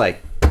 I'm just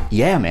like,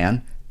 yeah,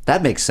 man,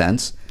 that makes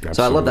sense. Absolutely.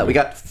 So I love that. We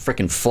got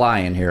freaking Fly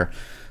in here.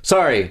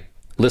 Sorry,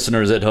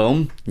 listeners at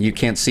home, you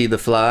can't see the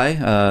Fly.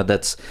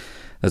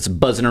 That's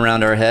buzzing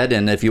around our head.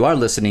 And if you are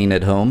listening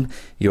at home,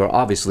 you are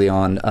obviously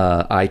on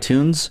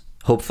iTunes,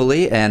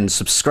 hopefully, and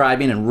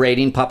subscribing and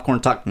rating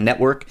Popcorn Talk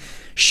Network,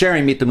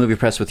 sharing Meet the Movie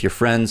Press with your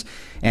friends,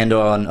 and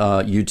on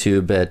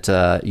YouTube at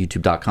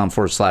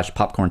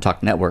youtube.com/Popcorn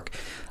Talk Network.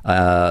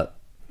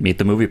 Meet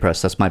the Movie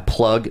Press. That's my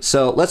plug.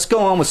 So let's go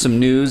on with some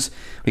news.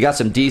 We got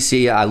some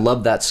DC. I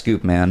love that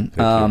scoop, man.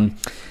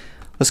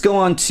 Let's go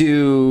on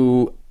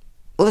to...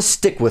 Let's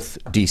stick with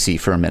DC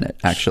for a minute,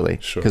 actually,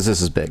 because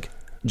this is big.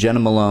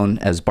 Jenna Malone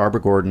as Barbara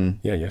Gordon.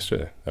 Yeah,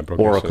 yesterday. That broke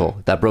Oracle.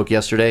 Yesterday. That broke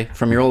yesterday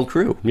from your old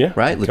crew. Yeah.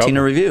 Right?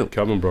 Latina Review.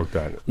 Kelvin broke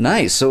that.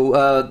 Nice. So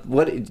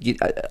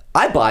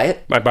I buy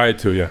it. I buy it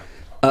too, yeah.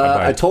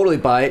 I totally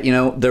buy it. You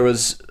know, there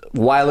was a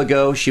while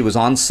ago, she was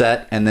on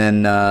set, and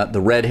then the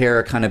red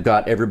hair kind of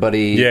got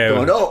everybody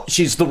going, oh,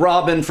 she's the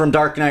Robin from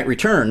Dark Knight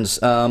Returns.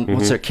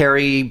 What's her?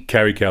 Carrie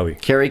Kelly.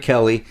 Carrie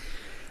Kelly.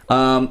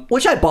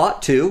 Which I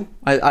bought too.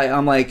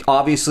 I'm like,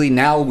 obviously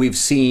now we've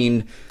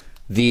seen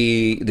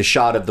the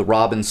shot of the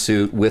Robin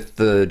suit with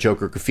the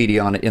Joker graffiti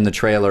on it in the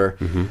trailer.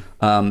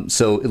 Mm-hmm.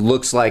 So it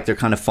looks like they're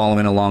kind of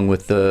following along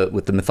with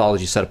the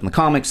mythology set up in the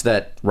comics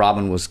that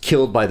Robin was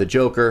killed by the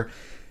Joker,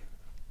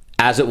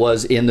 as it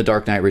was in The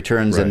Dark Knight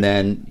Returns, and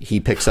then he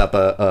picks up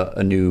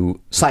a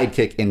new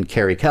sidekick in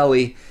Carrie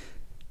Kelly.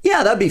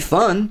 Yeah, that'd be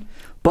fun,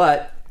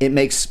 but it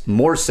makes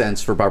more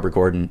sense for Barbara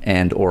Gordon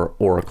and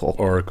Oracle.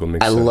 Oracle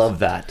makes sense. I love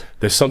that.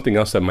 There's something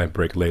else that might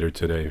break later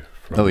today.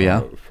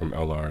 From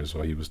LR as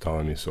well. He was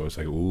telling me, so it's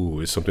like, ooh,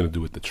 it's something to do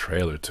with the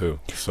trailer too.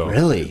 So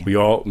really, we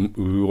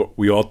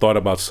all thought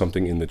about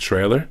something in the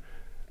trailer.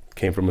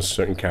 Came from a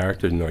certain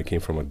character. No, it came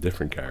from a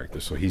different character.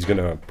 So he's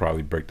gonna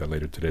probably break that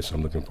later today. So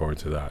I'm looking forward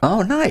to that.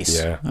 Oh,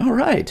 nice. Yeah. All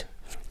right.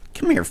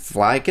 Come here,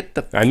 Fly. Get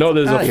the. I know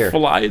there's a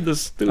fly in the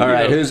studio. All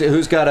right,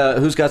 who's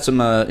got some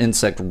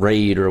insect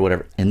raid or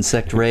whatever?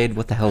 Insect raid?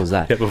 What the hell is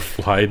that? We have a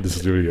fly in the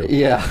studio.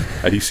 Yeah.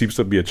 And he seems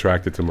to be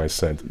attracted to my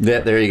scent. Yeah,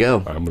 there you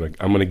go. I'm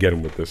gonna get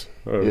him with this.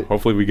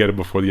 Hopefully we get it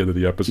before the end of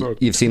the episode.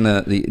 You've seen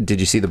did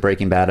you see the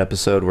Breaking Bad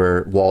episode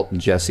where Walt and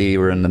Jesse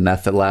were in the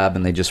method lab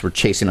and they just were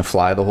chasing a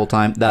fly the whole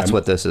time? That's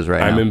what this is now.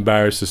 I'm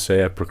embarrassed to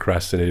say I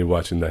procrastinated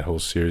watching that whole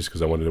series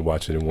because I wanted to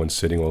watch it in one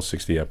sitting, all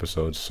 60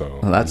 episodes. So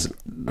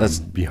that's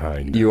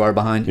behind. You are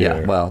behind?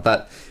 Yeah. Well,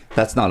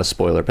 that's not a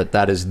spoiler, but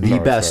that is the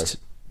best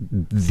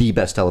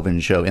television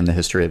show in the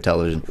history of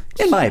television,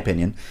 in my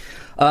opinion.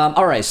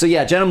 All right, so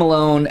yeah, Jenna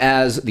Malone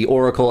as the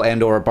Oracle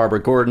and/or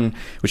Barbara Gordon,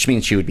 which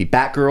means she would be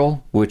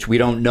Batgirl, which we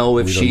don't know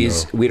if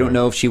we don't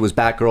know if she was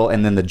Batgirl,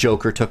 and then the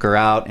Joker took her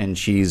out, and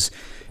she's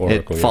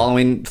Oracle,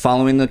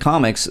 following the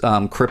comics,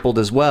 crippled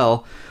as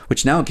well.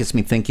 Which now gets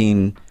me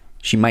thinking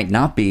she might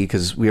not be,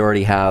 because we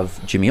already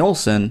have Jimmy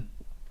Olsen,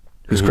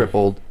 who's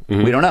crippled.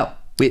 Mm-hmm. We don't know.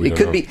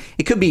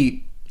 It could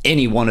be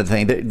any one of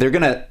the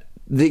things.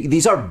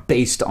 These are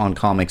based on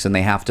comics, and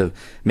they have to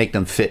make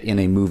them fit in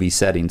a movie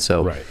setting.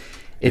 So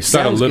it's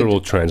not a literal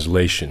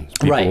translation.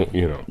 People,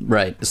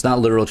 right. It's not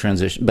literal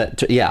transition,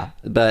 but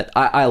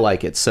I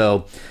like it.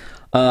 So,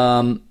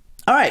 all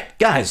right,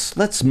 guys,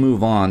 let's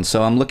move on.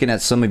 So I'm looking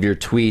at some of your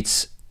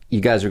tweets.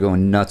 You guys are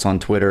going nuts on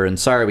Twitter, and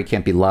sorry we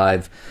can't be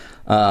live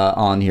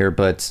on here,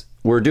 but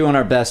we're doing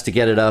our best to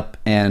get it up,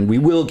 and we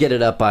will get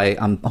it up by,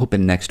 I'm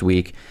hoping, next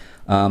week.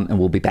 And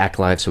we'll be back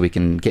live so we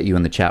can get you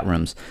in the chat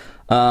rooms.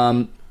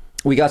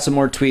 We got some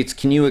more tweets.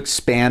 Can you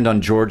expand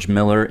on George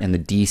Miller and the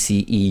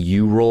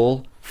DCEU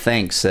role?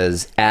 Thanks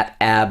says at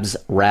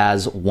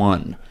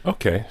absraz1.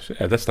 Okay,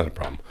 yeah, that's not a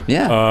problem.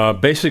 Yeah.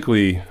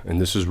 Basically, and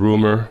this is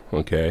rumor.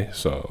 Okay,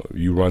 so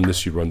you run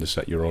this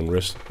at your own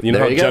risk. You know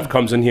There how you Jeff go.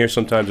 comes in here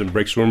sometimes and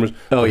breaks rumors.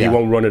 Oh, He yeah.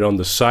 won't run it on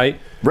the site,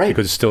 Right.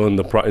 Because it's still in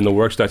the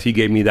works. That he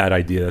gave me that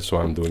idea. That's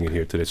why I'm doing it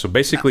here today. So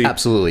basically,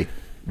 Absolutely.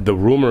 the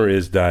rumor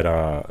is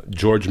that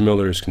George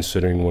Miller is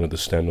considering one of the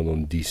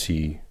standalone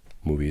DC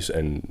movies,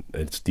 and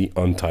it's the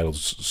untitled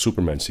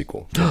Superman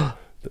sequel.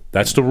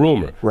 That's the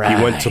rumor. Right.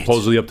 He went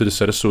supposedly up to the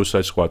set of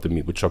Suicide Squad to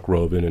meet with Chuck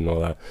Robin and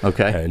all that.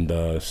 Okay. And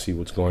see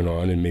what's going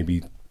on, and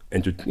maybe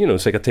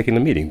it's like taking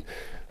a meeting.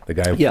 The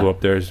guy flew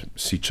up there,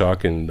 see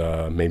Chuck, and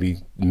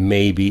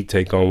maybe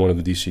take on one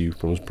of the DC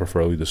films,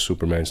 preferably the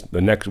Superman,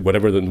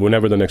 whenever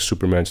the next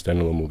Superman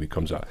standalone movie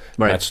comes out.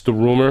 Right. That's the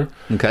rumor.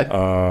 Okay.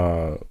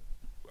 I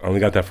only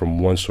got that from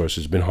one source.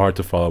 It's been hard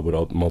to follow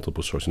with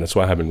multiple sources, and that's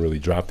why I haven't really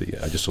dropped it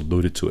yet. I just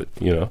alluded to it,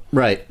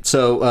 Right.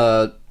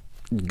 So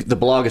the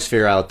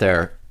blogosphere out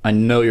there, I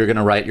know you're going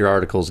to write your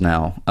articles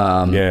now.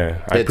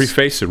 I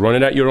preface it. Run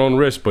it at your own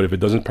risk, but if it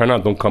doesn't pan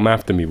out, don't come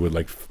after me with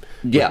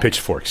with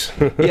pitchforks.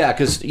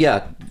 Because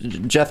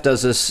Jeff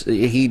does this.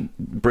 He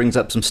brings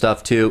up some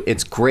stuff too.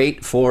 It's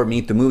great for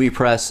Meet the Movie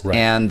Press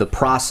and the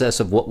process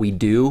of what we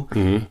do.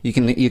 Mm-hmm.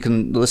 You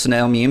can listen to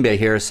Mayimbe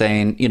here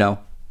saying,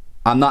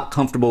 I'm not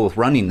comfortable with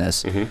running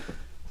this. Mm-hmm.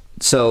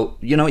 So,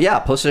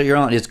 post it at your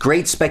own. It's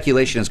great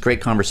speculation. It's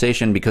great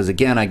conversation because,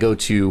 again, I go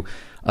to,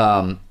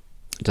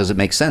 does it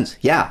make sense?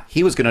 Yeah,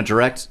 he was going to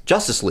direct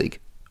Justice League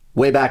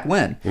way back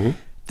when. Mm-hmm.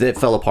 That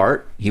fell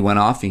apart. He went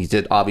off. He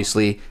did,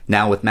 obviously,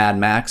 now with Mad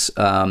Max,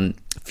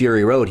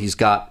 Fury Road, he's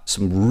got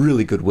some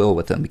really goodwill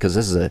with him because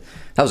that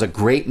was a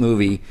great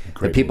movie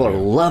that people are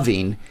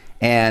loving.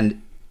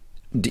 And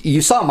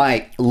you saw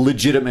my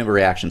legitimate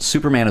reaction.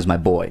 Superman is my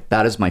boy.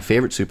 That is my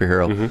favorite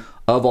superhero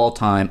of all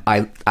time.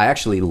 I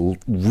actually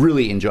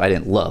really enjoy. I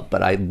didn't love,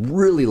 but I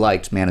really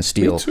liked Man of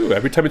Steel. Me too.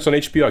 Every time it's on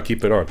HBO, I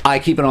keep it on. I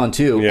keep it on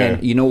too. Yeah.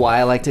 And you know why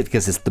I liked it?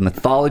 Because it's the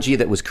mythology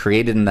that was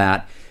created in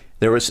that.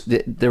 There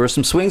were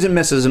some swings and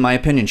misses in my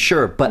opinion,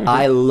 sure, but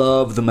I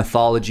love the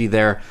mythology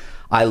there.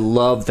 I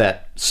love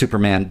that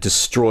Superman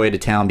destroyed a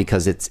town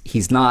because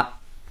he's not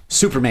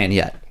Superman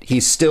yet.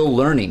 He's still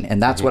learning,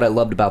 and that's what I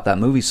loved about that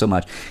movie so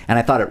much. And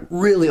I thought it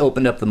really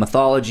opened up the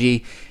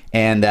mythology,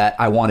 and that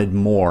I wanted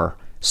more.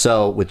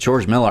 So with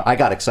George Miller, I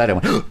got excited. I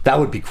went, oh, that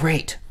would be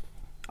great.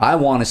 I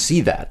want to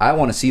see that. I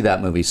want to see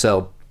that movie.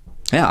 So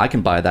yeah, I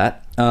can buy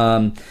that.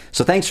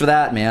 So thanks for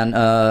that, man.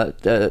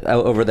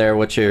 Over there,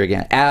 what's your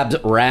again? Abs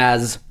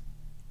Raz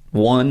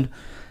 1.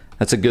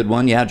 That's a good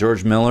one. Yeah,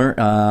 George Miller.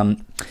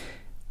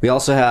 We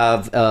also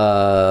have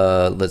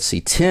let's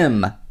see,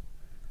 Tim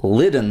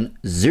Liddon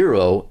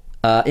 0.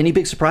 Any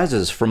big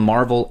surprises from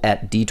Marvel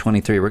at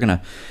D23? We're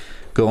gonna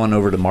go on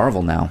over to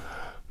Marvel now.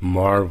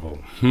 Marvel.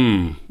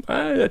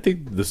 I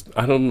think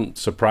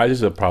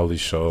surprises will probably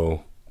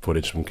show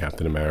footage from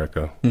Captain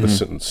America, the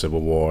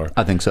Civil War.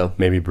 I think so.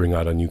 Maybe bring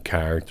out a new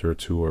character or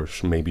two, or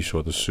maybe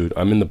show the suit.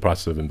 I'm in the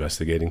process of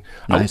investigating.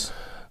 Nice.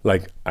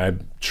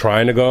 I'm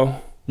trying to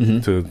go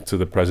to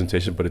the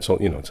presentation, but it's all,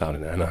 it's out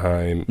in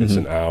Anaheim. It's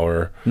an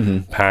hour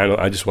panel.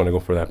 I just want to go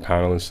for that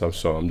panel and stuff.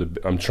 So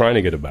I'm trying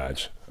to get a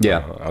badge.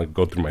 Yeah. I'll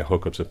go through my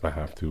hookups if I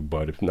have to,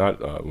 but if not,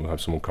 we'll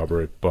have someone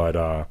cover it.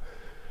 But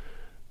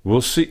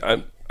we'll see.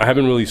 I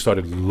haven't really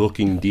started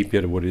looking deep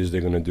yet at what it is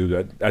they're going to do.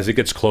 That as it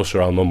gets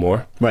closer, I'll know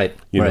more. Right.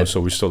 You know, so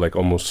we're still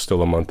almost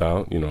a month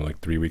out.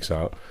 3 weeks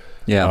out.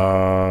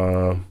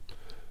 Yeah.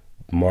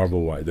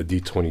 Marvel-wide, the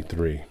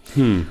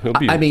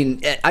D23. I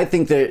mean, I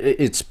think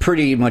that it's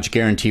pretty much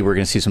guaranteed we're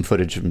going to see some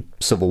footage from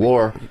Civil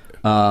War.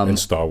 And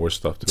Star Wars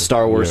stuff too.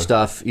 Star Wars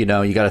stuff. You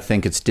got to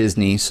think it's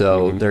Disney,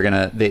 so they're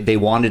gonna. They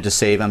wanted to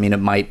save. I mean, it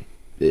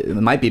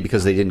might be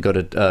because they didn't go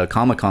to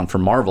Comic-Con for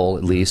Marvel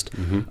at least.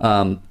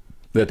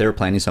 That they were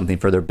planning something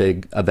for their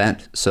big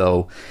event.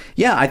 So,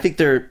 yeah, I think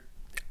I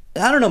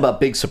don't know about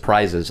big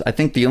surprises. I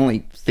think the only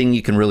thing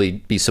you can really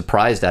be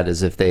surprised at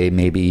is if they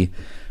maybe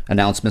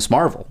announce Miss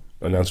Marvel.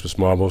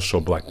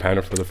 Show Black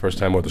Panther for the first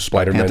time, or the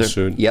Spider-Man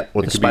suit. Yep,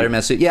 with the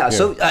Spider-Man suit. Yeah,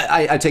 so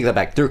I take that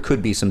back. There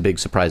could be some big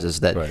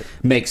surprises that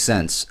make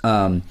sense.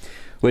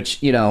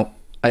 Which,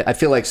 I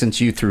feel like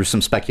since you threw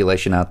some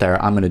speculation out there,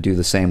 I'm going to do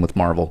the same with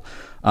Marvel.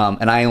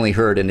 And I only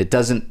heard, and it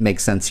doesn't make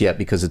sense yet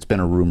because it's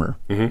been a rumor.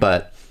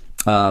 But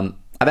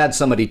I've had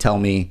somebody tell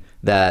me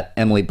that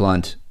Emily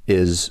Blunt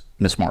is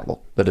Miss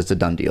Marvel, that it's a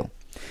done deal.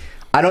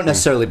 I don't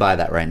necessarily buy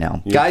that right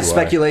now. Guys,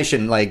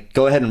 speculation,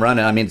 go ahead and run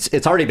it. I mean,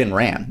 it's already been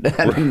ran.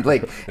 I mean,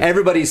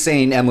 everybody's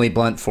saying Emily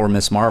Blunt for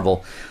Miss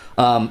Marvel.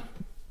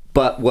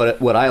 But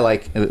what I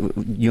like,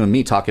 you and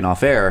me talking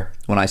off air,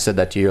 when I said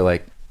that to you, you're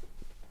like,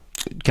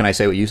 can I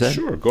say what you said?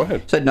 Sure, go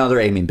ahead. I said, no, they're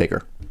aiming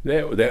bigger.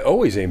 They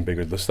always aim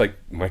bigger. Just like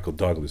Michael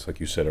Douglas,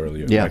 like you said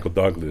earlier. Yeah. Michael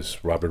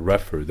Douglas, Robert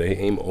Redford, they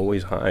aim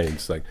always high.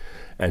 It's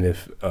and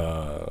if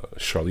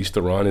Charlize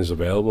Theron is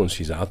available and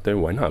she's out there,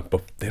 why not?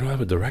 But they don't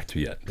have a director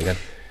yet.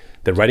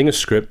 They're writing a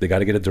script. They got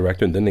to get a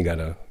director, and then they got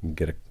to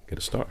get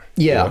a star.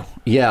 Yeah,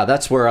 yeah.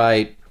 That's where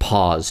I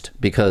paused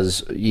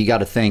because you got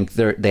to think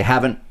they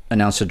haven't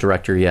announced a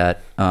director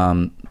yet.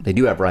 They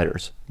do have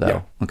writers, though.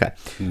 Yeah. Okay.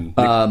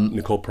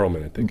 Nicole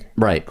Perlman, I think.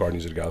 Right.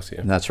 Guardians of the Galaxy.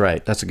 Yeah. That's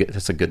right. That's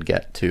a good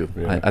get too.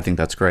 Yeah. I think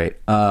that's great.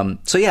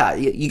 So yeah,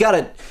 you got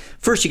to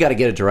first get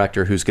a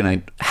director who's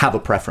going to have a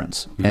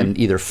preference and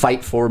either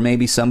fight for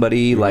maybe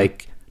somebody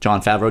like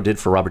Jon Favreau did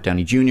for Robert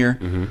Downey Jr.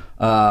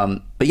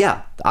 But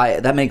yeah,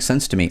 that makes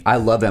sense to me. I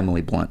love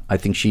Emily Blunt. I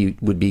think she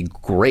would be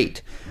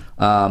great.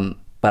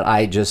 But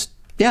I just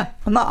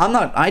I'm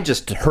not. I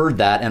just heard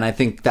that, and I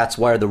think that's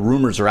why the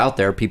rumors are out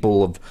there.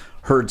 People have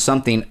heard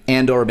something,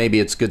 or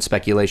maybe it's good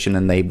speculation,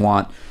 and they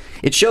want.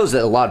 It shows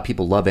that a lot of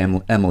people love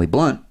Emily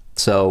Blunt,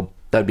 so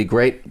that'd be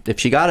great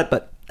if she got it.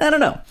 But I don't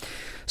know.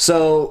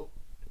 So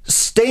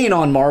staying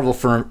on Marvel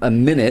for a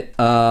minute,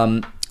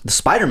 the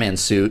Spider-Man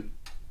suit,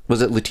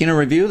 was it Latino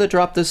Review that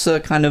dropped this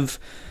kind of?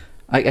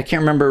 I can't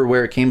remember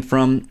where it came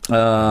from. I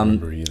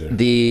don't remember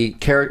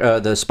either.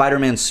 The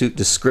Spider-Man suit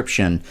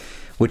description,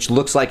 which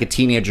looks like a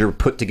teenager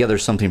put together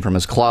something from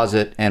his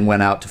closet and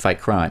went out to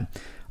fight crime.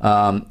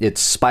 It's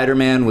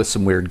Spider-Man with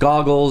some weird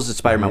goggles. It's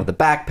Spider-Man with a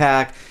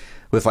backpack,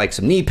 with like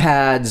some knee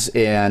pads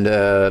and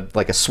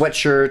like a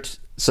sweatshirt.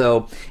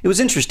 So it was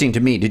interesting to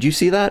me. Did you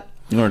see that?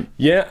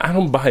 Yeah, I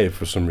don't buy it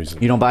for some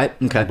reason. You don't buy it?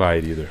 Okay. I don't buy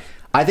it either.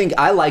 I think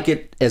I like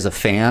it as a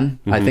fan.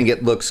 I think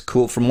it looks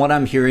cool. From what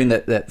I'm hearing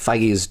that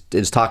Feige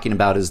is talking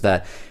about is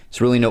that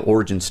it's really no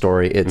origin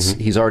story. It's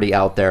he's already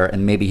out there,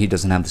 and maybe he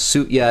doesn't have the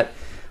suit yet.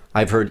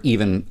 I've heard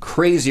even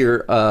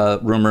crazier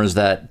rumors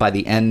that by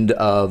the end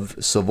of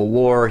Civil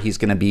War, he's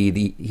going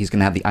to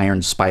have the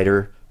Iron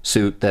Spider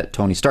suit that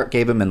Tony Stark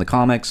gave him in the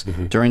comics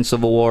during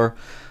Civil War.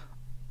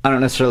 I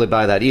don't necessarily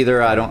buy that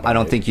either. I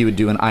don't think you would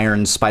do an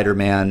Iron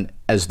Spider-Man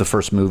as the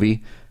first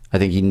movie. I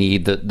think you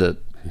need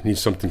you need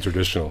something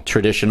traditional.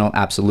 Traditional,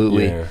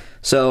 absolutely. Yeah.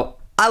 So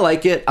I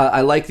like it.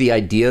 I like the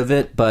idea of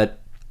it, but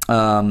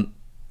actually,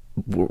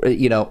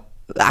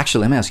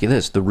 let me ask you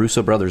this: the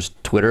Russo brothers'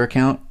 Twitter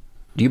account,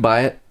 do you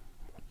buy it?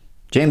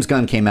 James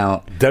Gunn came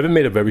out. Devin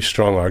made a very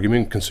strong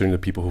argument considering the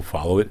people who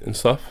follow it and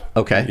stuff.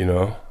 Okay.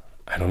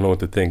 I don't know what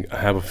to think. I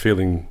have a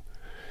feeling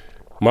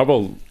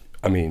Marvel,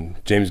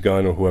 James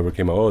Gunn or whoever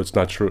came out, it's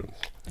not true.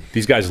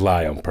 These guys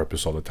lie on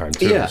purpose all the time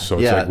too. Yeah, so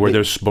it's like where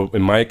there's smoke.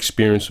 In my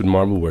experience with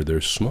Marvel, where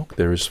there's smoke,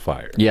 there is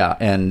fire. Yeah,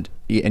 and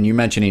you're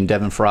mentioning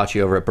Devin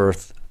Faraci over at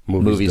Birth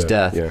Movies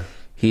Death. Yeah.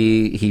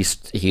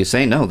 He's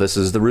saying no, this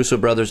is the Russo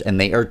brothers, and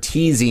they are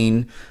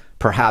teasing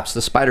perhaps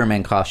the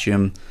Spider-Man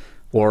costume,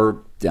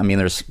 or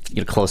there's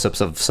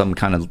close-ups of some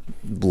kind of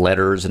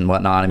letters and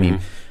whatnot.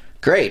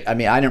 Great. I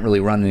didn't really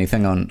run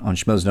anything on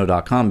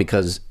schmoesno.com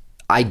because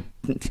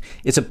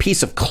it's a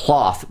piece of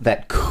cloth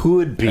that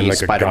could be like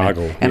Spider-Man.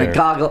 A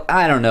goggle.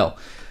 I don't know.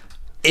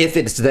 If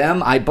it's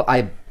them,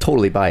 I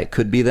totally buy it.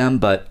 Could be them,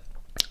 but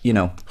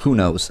who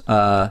knows?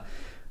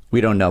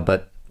 We don't know.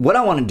 But what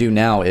I want to do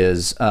now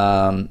is,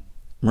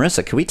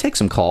 Marissa, can we take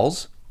some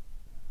calls?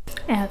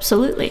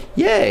 Absolutely.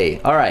 Yay.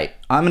 All right.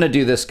 I'm going to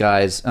do this,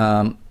 guys.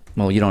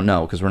 Well, you don't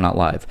know because we're not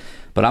live,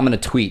 but I'm going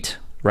to tweet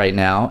right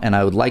now, and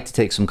I would like to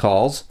take some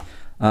calls.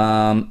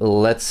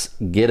 Let's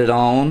get it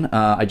on.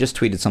 I just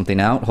tweeted something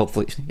out.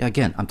 Hopefully,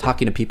 again, I'm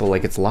talking to people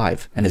like it's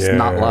live, and it's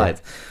not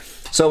live.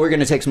 So we're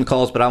going to take some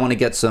calls, but I want to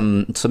get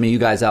some of you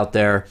guys out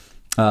there.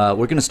 We're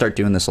going to start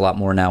doing this a lot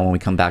more now when we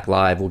come back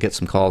live. We'll get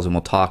some calls, and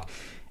we'll talk,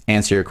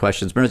 answer your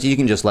questions. Marissa, you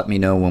can just let me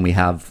know when we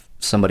have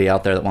somebody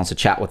out there that wants to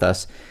chat with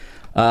us.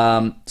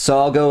 So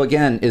I'll go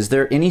again. Is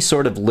there any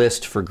sort of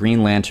list for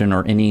Green Lantern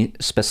or any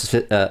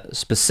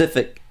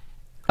specific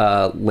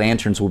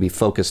lanterns will be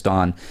focused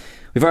on?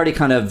 We've already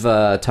kind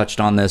of touched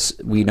on this.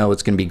 We know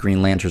it's going to be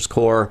Green Lantern's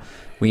core.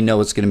 We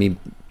know it's going to be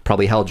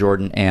probably Hal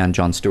Jordan and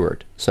John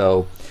Stewart.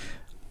 So,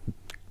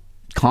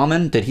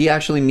 Common, did he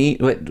actually meet?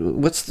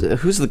 Who's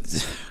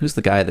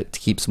the guy that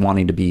keeps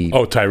wanting to be?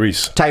 Oh,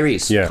 Tyrese.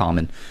 Tyrese, yeah.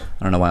 Common.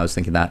 I don't know why I was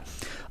thinking that.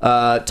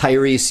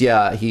 Tyrese,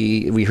 yeah,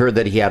 we heard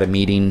that he had a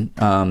meeting.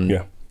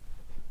 Yeah.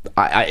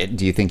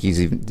 Do you think he's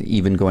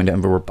even going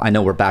to? I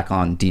know we're back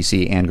on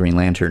DC and Green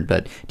Lantern,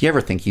 but do you ever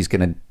think he's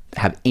going to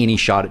have any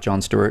shot at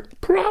John Stewart?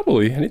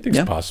 Probably. Anything's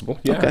possible.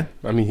 Yeah.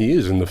 Okay. He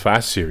is in the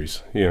Fast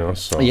series,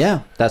 so.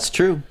 Yeah, that's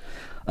true.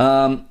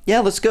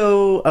 Let's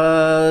go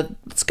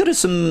to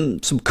some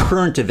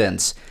current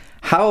events.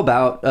 How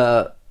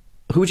about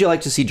who would you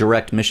like to see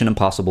direct Mission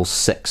Impossible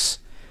 6?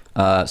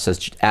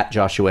 Says at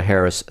Joshua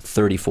Harris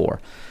 34.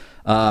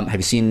 Have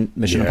you seen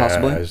Mission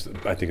Impossible?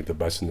 I think it's the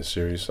best in the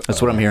series.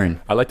 That's what I'm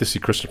hearing. I'd like to see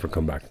Christopher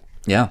come back.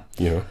 Yeah.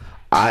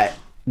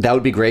 That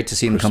would be great to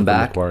see him come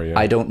back. McQuarrie, yeah.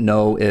 I don't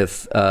know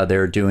if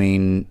they're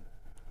doing,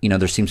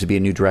 there seems to be a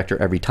new director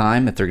every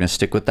time, if they're going to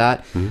stick with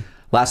that. Mm-hmm.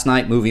 Last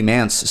night, Movie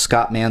Mance,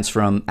 Scott Mance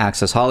from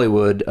Access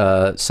Hollywood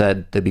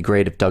said it'd be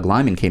great if Doug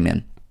Liman came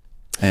in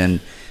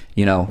and,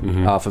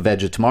 off of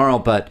Edge of Tomorrow,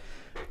 but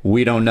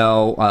we don't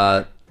know.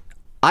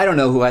 I don't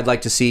know who I'd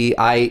like to see.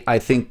 I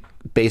think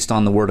based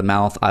on the word of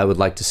mouth, I would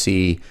like to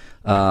see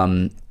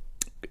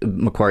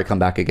McQuarrie come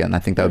back again. I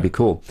think that would be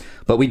cool.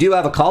 But we do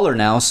have a caller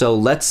now, so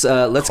let's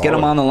get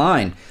him on the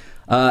line.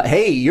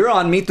 Hey, you're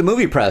on Meet the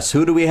Movie Press.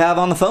 Who do we have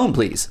on the phone,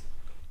 please?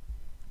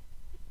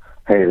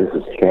 Hey, this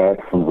is Chad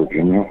from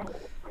Virginia.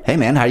 Hey,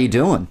 man, how you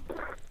doing?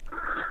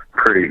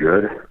 Pretty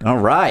good. All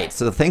right.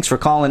 So thanks for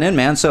calling in,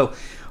 man. So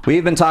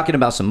we've been talking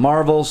about some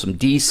Marvel, some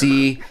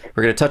DC.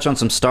 We're going to touch on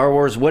some Star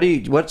Wars. What do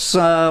you want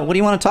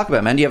to talk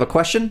about, man? Do you have a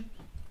question?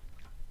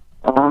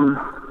 I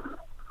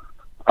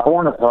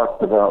want to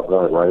talk about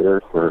the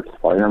writer for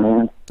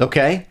Spider-Man.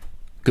 Okay.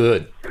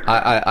 Good.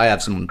 I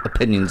have some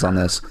opinions on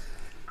this.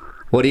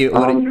 For me,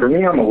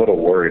 I'm a little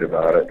worried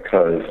about it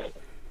because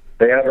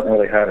they haven't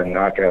really had a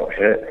knockout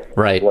hit.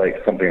 Right.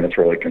 Like something that's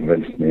really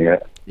convinced me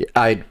yet.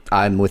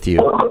 I'm with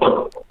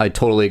you. I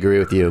totally agree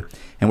with you.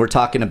 And we're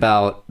talking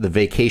about the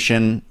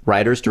Vacation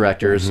writers,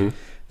 directors,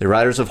 the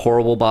writers of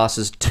Horrible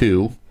Bosses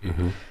 2,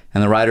 and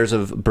the writers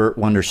of Burt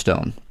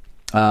Wonderstone.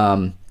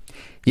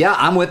 Yeah,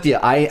 I'm with you.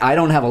 I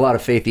don't have a lot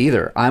of faith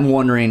either. I'm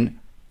wondering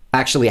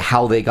actually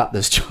how they got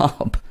this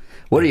job.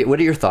 What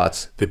are your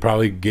thoughts? They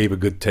probably gave a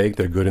good take.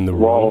 They're good in the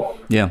role.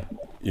 Yeah.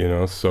 You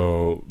know,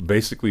 so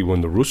basically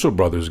when the Russo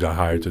brothers got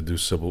hired to do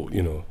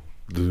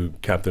do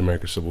Captain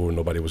America Civil War,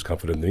 nobody was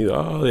confident either.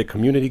 Oh, they're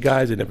community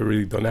guys. They never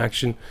really done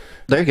action.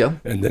 There you go.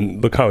 And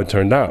then look how it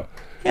turned out.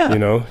 Yeah. You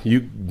know,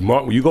 you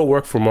go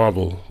work for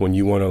Marvel when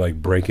you want to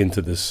like break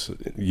into this,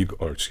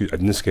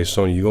 in this case,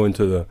 Sony, you go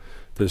into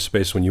the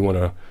space when you want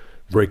to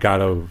break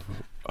out of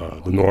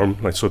the norm.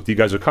 Like, so if you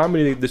guys are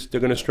comedy, they're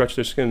going to stretch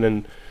their skin.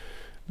 And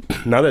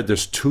now that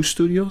there's 2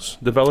 studios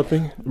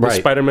developing the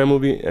Spider-Man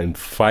movie, and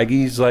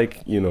Feige's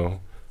like, you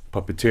know,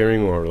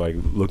 puppeteering or like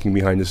looking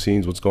behind the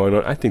scenes, what's going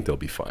on, I think they'll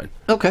be fine.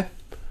 Okay.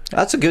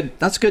 That's a good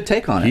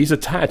take on it. He's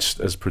attached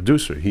as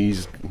producer.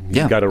 He's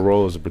got a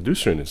role as a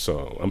producer in it,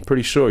 so I'm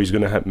pretty sure he's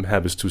going to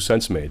have his 2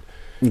 cents made.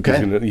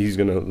 Okay. He's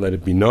gonna let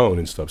it be known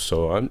and stuff.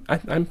 So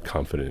I'm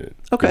confident in it.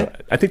 Okay. You know,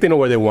 I think they know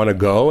where they want to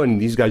go, and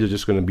these guys are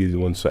just going to be the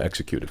ones to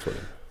execute it for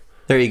them.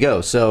 There you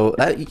go. So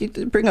you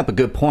bring up a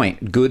good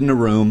point. Good in a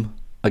room.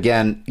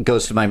 Again, it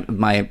goes to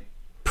my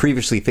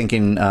previously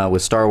thinking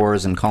with Star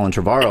Wars and Colin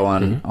Trevorrow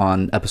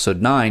on episode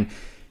 9,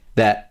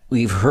 that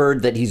we've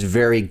heard that he's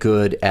very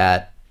good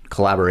at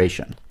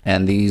collaboration,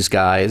 and these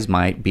guys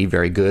might be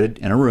very good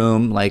in a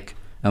room, like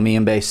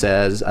Mayimbe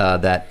says,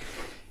 that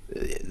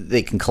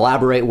they can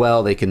collaborate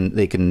well. They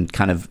can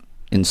kind of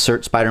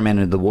insert Spider-Man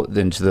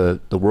into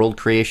the world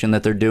creation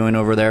that they're doing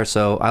over there.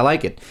 So I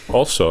like it.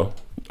 Also,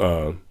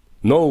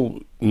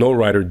 no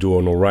writer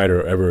duo, no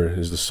writer ever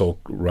is the sole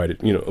writer.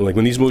 You know, like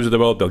when these movies are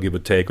developed, they'll give a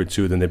take or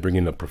 2, then they bring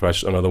in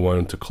another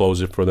one to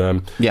close it for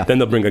them. Yeah. Then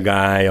they'll bring a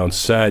guy on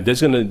set. They're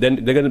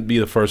gonna be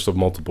the first of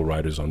multiple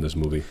writers on this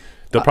movie.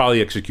 They'll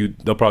probably execute.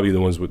 They'll probably be the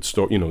ones with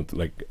story. You know,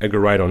 like Edgar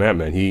Wright on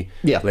Ant-Man. He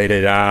laid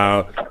it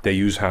out. They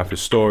use half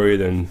his story.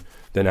 Then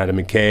Adam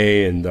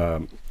McKay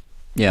and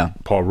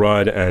Paul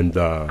Rudd and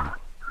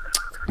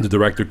the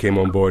director came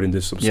on board and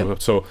did some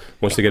stuff. So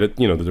once they get it,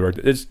 you know, the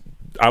director.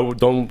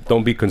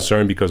 Don't be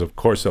concerned, because of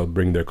course they'll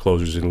bring their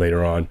closers in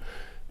later on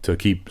to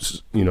keep,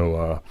 you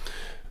know,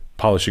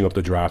 polishing up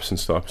the drafts and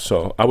stuff.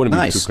 So I wouldn't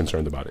be too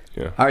concerned about it.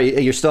 Yeah. All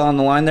right, you're still on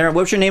the line there.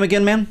 What was your name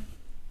again, man?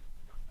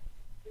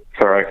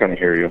 Sorry, I couldn't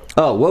hear you.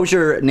 Oh, what was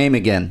your name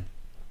again?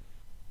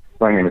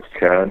 My name is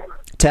Ted.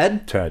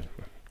 Ted? Ted.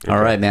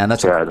 All right, man.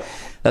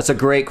 That's a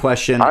great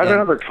question. I have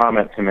another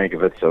comment to make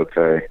if it's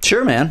okay.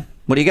 Sure, man.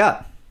 What do you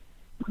got?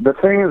 The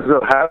thing is,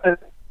 though, having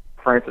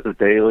Francis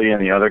Daly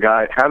and the other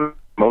guy have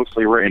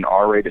mostly written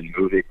R-rated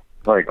movies.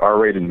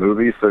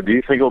 So do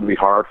you think it'll be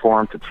hard for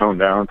him to tone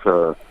down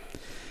to...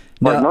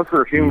 Like, most of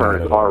their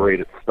humor is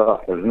R-rated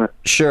stuff, isn't it?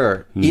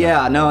 Sure.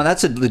 Yeah, no,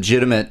 that's a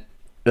legitimate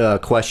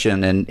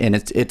question, and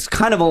it's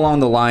kind of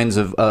along the lines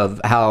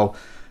of how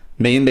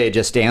Mayimbe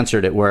just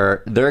answered it,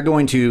 where they're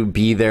going to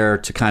be there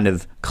to kind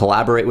of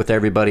collaborate with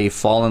everybody,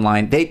 fall in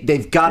line.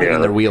 They've got it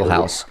in their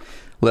wheelhouse.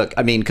 Look,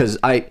 I mean, because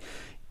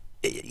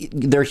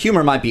their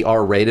humor might be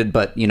R-rated,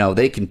 but, you know,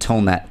 they can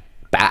tone that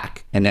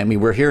back. And, I mean,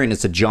 we're hearing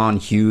it's a John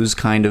Hughes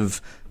kind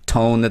of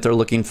tone that they're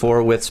looking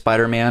for with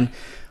Spider-Man,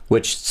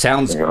 which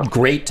sounds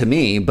great to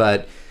me.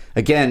 But,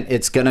 again,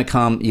 it's going to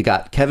come. You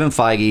got Kevin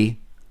Feige,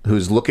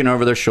 who's looking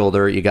over their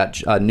shoulder. You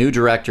got a new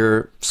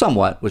director,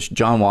 somewhat, which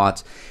John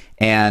Watts,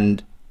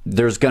 and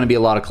there's going to be a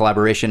lot of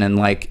collaboration. And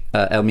like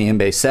El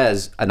Mayimbe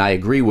says, and I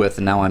agree with,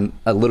 and now I'm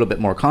a little bit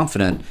more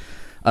confident,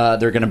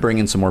 they're going to bring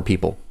in some more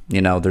people.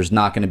 You know, there's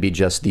not going to be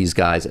just these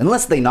guys,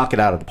 unless they knock it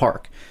out of the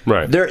park.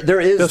 Right. There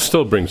is. They'll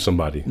still bring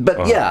somebody.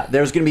 But yeah,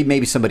 there's going to be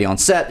maybe somebody on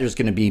set. There's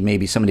going to be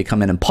maybe somebody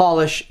come in and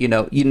polish. You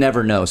know, you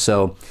never know.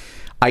 So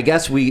I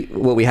guess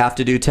what we have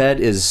to do,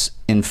 Ted, is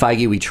in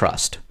Feige we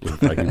trust. In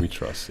Feige we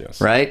trust, yes.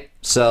 Right?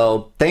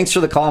 So thanks for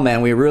the call,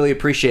 man. We really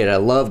appreciate it. I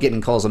love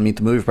getting calls on Meet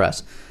the Movie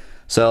Press.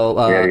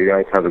 So yeah, you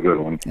guys have a good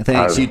one.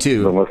 Thanks, you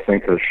too. I've been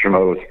listening to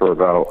Schmoes for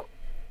about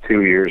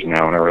 2 years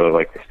now, and I really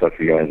like the stuff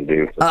you guys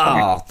do.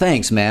 So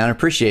thanks, man. I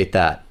appreciate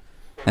that.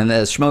 And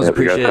the Schmoes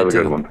appreciate it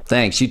too. Good one.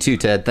 Thanks. You too,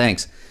 Ted.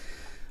 Thanks.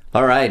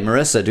 All right,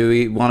 Marissa, do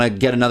we want to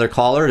get another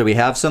caller? Do we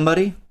have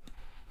somebody?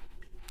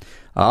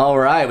 All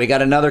right, we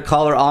got another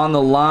caller on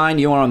the line.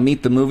 You want to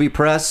Meet the Movie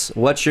Press?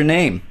 What's your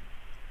name?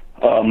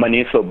 My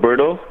name's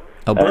Alberto.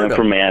 Alberto. I'm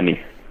from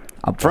Miami.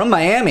 I'm from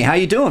Miami. How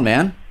you doing,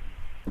 man?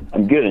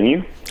 I'm good, and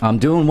you? I'm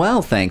doing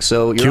well, thanks.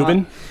 So you're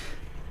Cuban?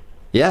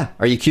 Yeah.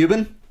 Are you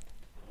Cuban?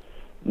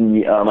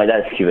 Yeah, my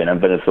dad's Cuban. I'm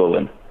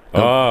Venezuelan.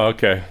 Oh,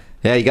 okay.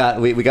 Yeah,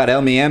 we got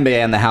El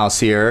Mayimbe in the house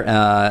here,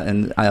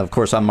 and of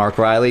course I'm Mark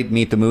Reilly.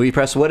 Meet the Movie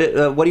Press. What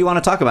do you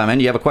want to talk about, man?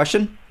 Do you have a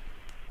question?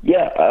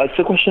 Yeah, it's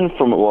a question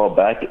from a while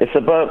back. It's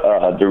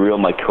about The Real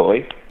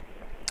McCoy.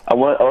 I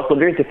was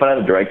wondering to find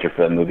out the director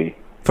for that movie.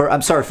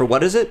 I'm sorry, for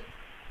what is it?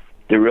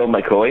 The Real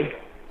McCoy.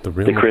 The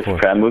Chris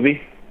Pratt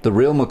movie. The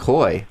Real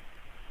McCoy.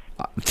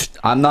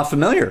 I'm not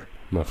familiar.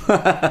 No.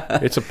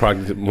 It's a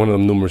project, one of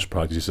the numerous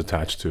projects he's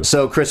attached to.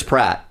 So Chris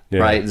Pratt,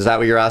 right? Is that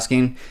what you're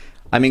asking?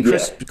 I mean,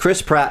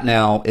 Chris Pratt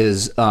now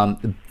is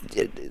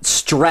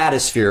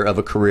stratosphere of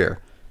a career.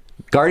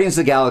 Guardians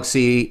of the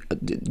Galaxy,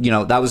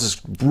 that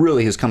was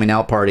really his coming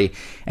out party.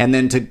 And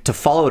then to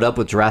follow it up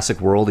with Jurassic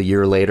World a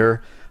year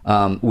later,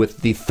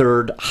 with the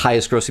third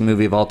highest grossing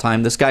movie of all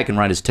time, this guy can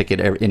write his ticket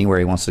anywhere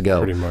he wants to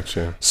go. Pretty much,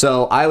 yeah.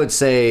 So I would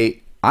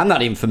say, I'm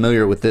not even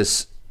familiar with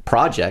this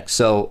project.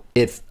 So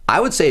if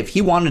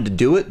he wanted to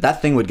do it,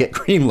 that thing would get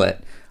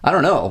greenlit. I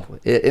don't know.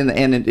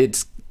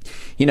 It's...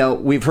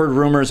 we've heard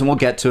rumors, and we'll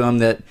get to them,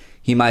 that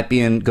he might be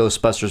in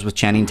Ghostbusters with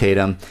Channing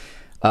Tatum.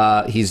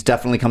 He's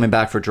definitely coming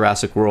back for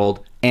Jurassic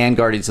World and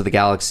Guardians of the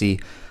Galaxy.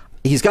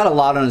 He's got a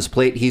lot on his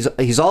plate.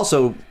 He's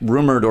also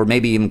rumored, or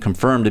maybe even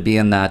confirmed, to be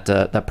in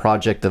that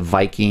project of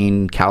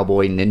Viking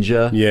Cowboy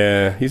Ninja.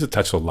 Yeah, he's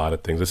attached to a lot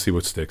of things. Let's see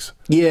what sticks.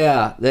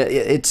 Yeah,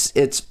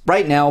 it's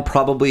right now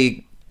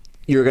probably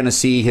you're going to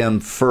see him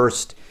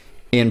first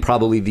in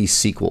probably these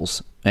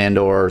sequels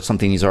or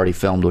something he's already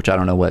filmed, which I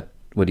don't know what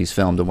he's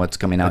filmed and what's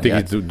coming out. I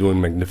think he's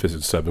doing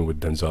Magnificent Seven with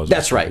Denzel.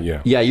 That's right.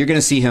 Yeah, you're going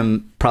to see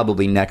him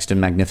probably next in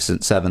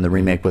Magnificent Seven, the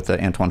remake with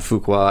Antoine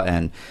Fuqua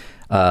and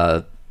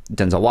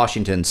Denzel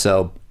Washington.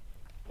 So,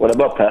 what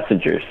about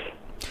Passengers?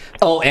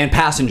 Oh, and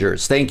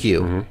Passengers. Thank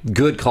you. Mm-hmm.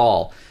 Good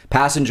call.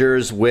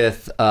 Passengers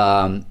with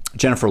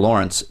Jennifer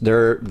Lawrence.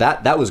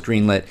 That was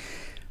greenlit.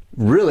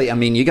 Really, I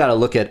mean, you got to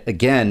look at,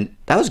 again,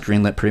 that was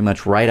greenlit pretty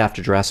much right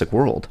after Jurassic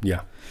World.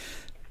 Yeah.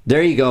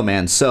 There you go,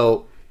 man.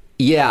 So,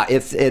 yeah,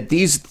 if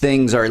these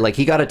things are like,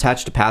 he got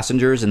attached to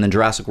Passengers and then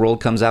Jurassic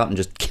World comes out and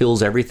just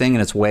kills everything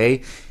in its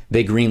way,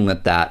 they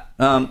greenlit that.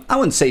 I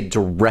wouldn't say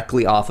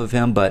directly off of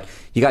him, but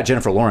you got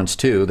Jennifer Lawrence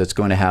too, that's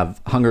going to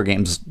have Hunger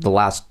Games, the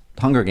last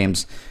Hunger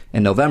Games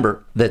in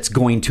November, that's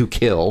going to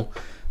kill.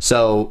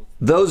 So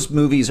those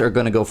movies are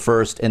going to go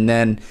first, and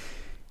then,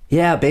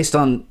 yeah, based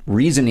on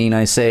reasoning,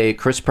 I say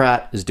Chris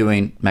Pratt is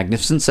doing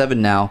Magnificent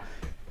Seven now.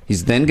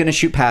 He's then going to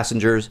shoot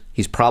Passengers.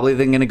 He's probably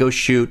then going to go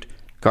shoot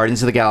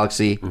Guardians of the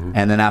Galaxy,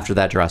 and then after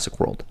that, Jurassic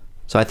World.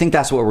 So I think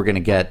that's what we're going to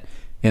get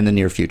in the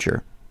near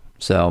future.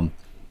 So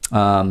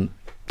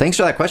thanks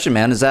for that question,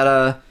 man. Is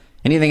that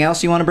anything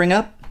else you want to bring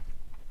up?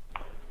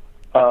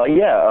 For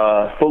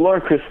Laura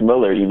and Chris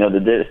Miller,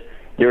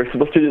 they were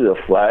supposed to do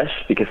The Flash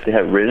because they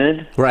have written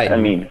it. Right. I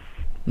mean,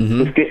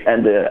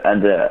 and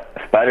the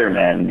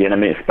Spider-Man, the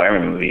animated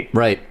Spider-Man movie.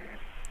 Right.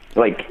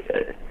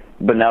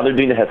 But now they're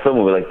doing the Head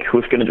movie. Like,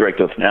 who's going to direct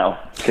those now?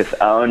 Because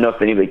I don't know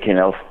if anybody can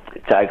else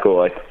tackle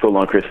like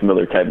full-on Chris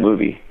Miller type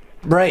movie.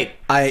 Right.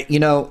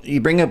 You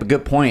bring up a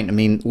good point. I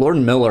mean, Lord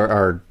and Miller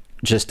are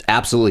just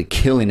absolutely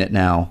killing it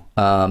now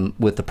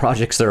with the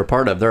projects they're a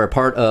part of. They're a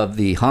part of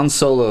the Han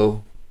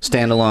Solo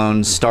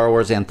standalone Star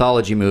Wars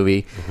anthology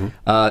movie.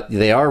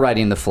 They are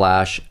writing The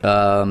Flash.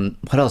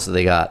 What else have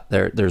they got?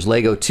 There's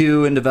Lego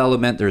 2 in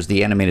development. There's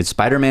the animated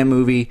Spider-Man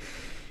movie.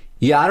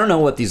 Yeah, I don't know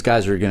what these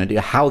guys are going to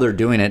do, how they're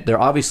doing it. They're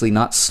obviously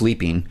not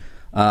sleeping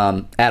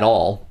at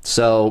all.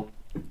 So,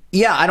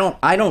 yeah,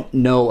 I don't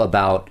know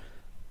about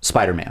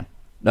Spider-Man,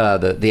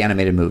 the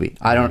animated movie.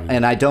 I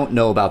don't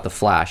know about The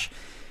Flash.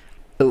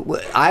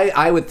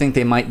 I would think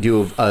they might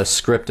do a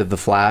script of The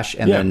Flash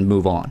and then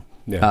move on.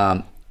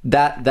 Yeah.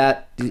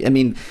 I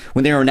mean,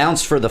 when they were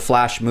announced for the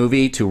Flash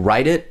movie to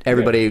write it,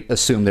 everybody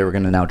assumed they were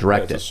going to now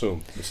direct it.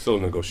 Assumed. It's still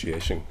a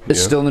negotiation.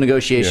 It's still in the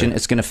negotiation.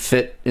 It's going to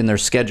fit in their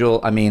schedule.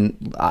 I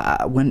mean,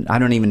 I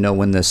don't even know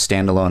when this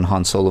standalone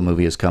Han Solo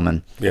movie is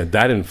coming. Yeah,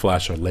 that and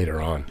Flash are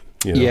later on.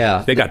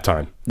 Yeah. They got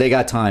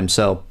time.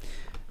 So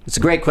it's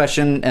a great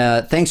question.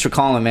 Thanks for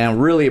calling, man.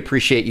 Really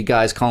appreciate you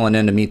guys calling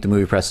in to Meet the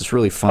Movie Press. It's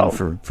really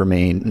fun for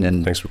me.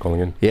 And thanks for calling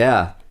in.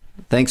 Yeah.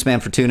 Thanks, man,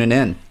 for tuning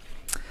in.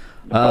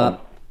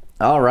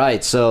 All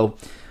right, so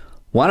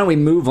why don't we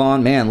move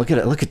on, man? Look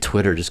at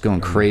Twitter just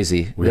going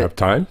crazy. We have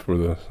time for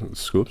the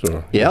scoops,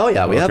 or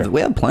yeah, we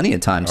have plenty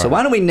of time. So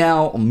why don't we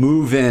now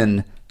move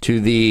in to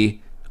the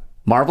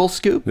Marvel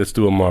scoop? Let's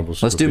do a Marvel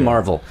scoop. Let's do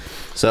Marvel.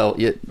 So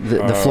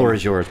the floor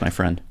is yours, my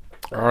friend.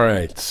 All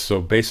right.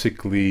 So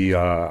basically,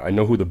 I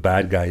know who the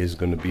bad guy is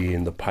going to be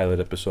in the pilot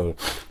episode.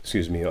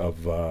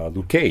 Of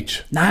Luke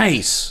Cage.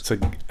 Nice.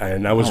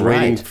 And I was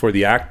waiting for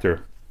the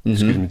actor.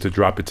 To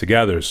drop it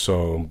together.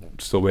 So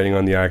still waiting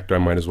on the actor. I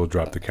might as well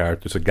drop the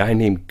character. It's a guy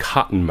named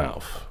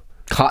Cottonmouth.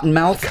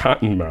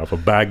 Cottonmouth, a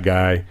bad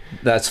guy.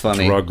 That's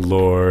funny. Drug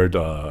lord.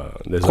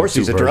 Of course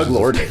he's a drug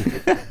lord.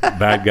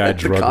 Bad guy,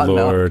 drug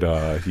lord.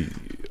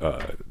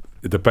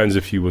 It depends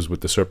if he was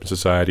with the Serpent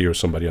Society or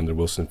somebody under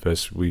Wilson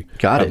Fisk. We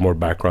have more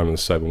background on the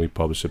site when we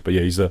publish it. But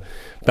yeah, he's a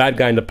bad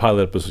guy in the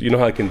pilot episode. You know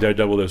how like in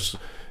Daredevil there's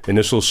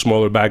initial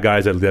smaller bad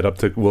guys that led up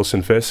to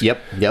Wilson Fisk.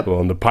 Yep. Well,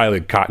 in the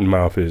pilot,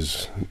 Cottonmouth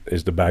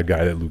is the bad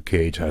guy that Luke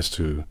Cage has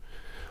to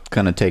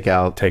kind of take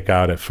out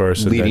at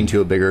first, leading to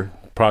a bigger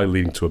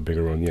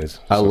one. Yes,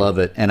 I love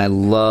it, and I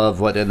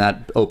love and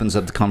that opens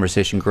up the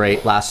conversation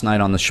great. Last night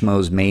on the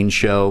Schmoes main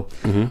show,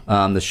 the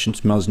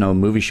Schmoes Know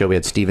movie show, we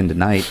had Steven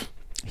DeKnight.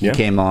 He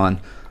came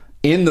on.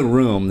 In the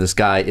room, this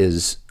guy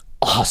is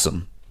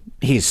awesome.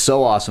 He's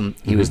so awesome.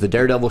 He was the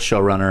Daredevil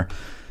showrunner.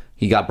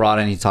 He got brought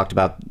in. He talked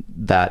about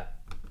that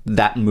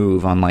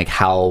move on like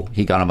how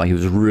he got him. He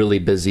was really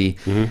busy,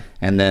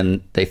 and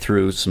then they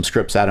threw some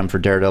scripts at him for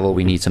Daredevil.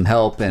 We need some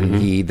help, and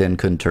he then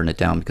couldn't turn it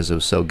down because it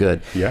was so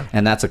good. Yeah,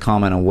 and that's a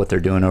comment on what they're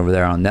doing over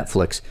there on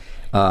Netflix.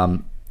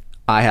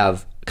 I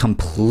have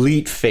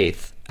complete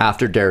faith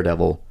after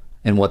Daredevil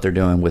in what they're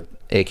doing with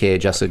AKA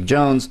Jessica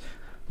Jones,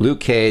 Luke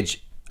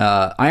Cage,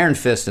 Iron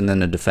Fist, and then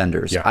the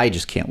Defenders. Yeah. I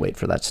just can't wait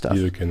for that stuff.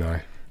 Neither can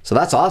I. So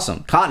that's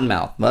awesome.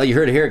 Cottonmouth. Well, you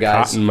heard it here,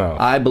 guys. Cottonmouth.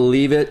 I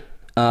believe it.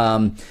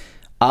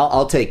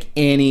 I'll take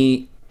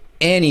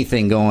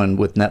anything going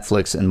with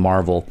Netflix and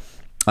Marvel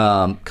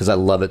because I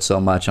love it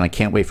so much, and I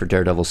can't wait for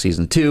Daredevil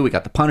season 2. We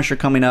got the Punisher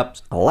coming up,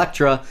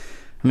 Elektra.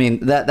 I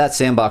mean, that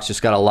sandbox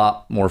just got a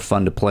lot more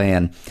fun to play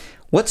in.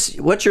 What's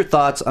your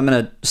thoughts? I'm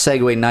going to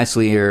segue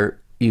nicely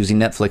here using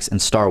Netflix and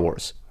Star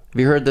Wars. Have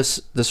you heard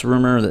this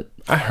rumor that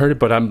I heard it,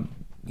 but I'm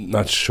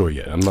not sure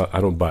yet.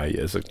 I don't buy it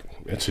yet.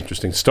 It's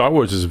interesting. Star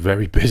Wars is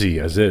very busy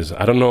as is.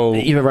 I don't know.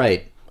 You're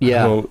right.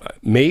 Yeah.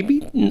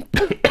 Maybe,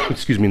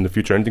 excuse me, in the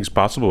future, anything's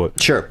possible.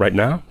 Sure. Right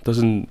now,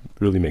 doesn't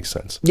really make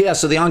sense. Yeah,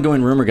 so the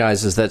ongoing rumor,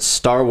 guys, is that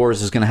Star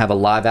Wars is going to have a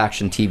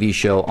live-action TV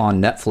show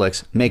on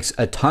Netflix. Makes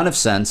a ton of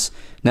sense.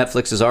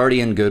 Netflix is already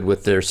in good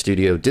with their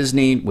studio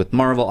Disney, with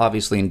Marvel,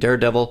 obviously, and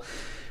Daredevil.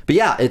 But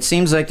yeah, it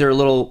seems like they're a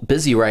little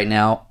busy right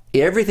now.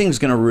 Everything's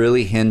going to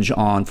really hinge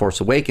on Force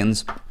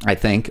Awakens, I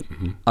think,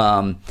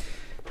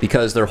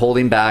 because they're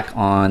holding back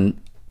on,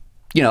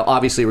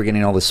 obviously we're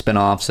getting all the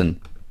spin-offs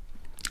and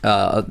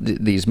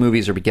these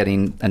movies are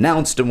getting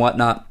announced and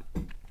whatnot.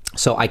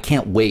 So I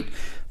can't wait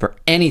for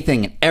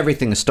anything and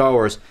everything of Star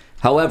Wars.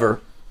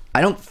 However, I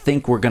don't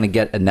think we're going to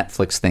get a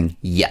Netflix thing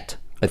yet.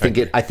 I think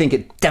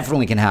it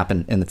definitely can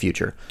happen in the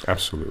future.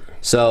 Absolutely.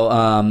 So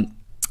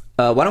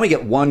why don't we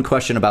get one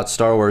question about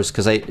Star Wars?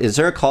 Because is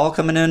there a call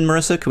coming in,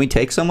 Marissa? Can we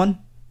take someone?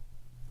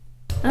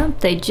 Oh,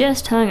 they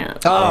just hung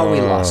up. Oh,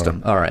 we lost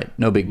them. All right,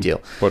 no big deal.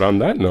 But on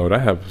that note, I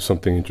have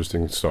something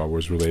interesting Star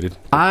Wars related.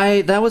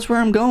 That was where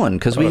I'm going,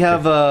 because we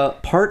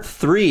have part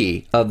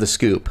 3 of The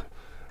Scoop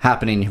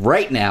happening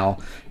right now.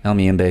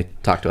 Mayimbe,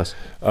 talk to us.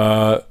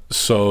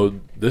 So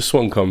this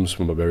one comes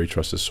from a very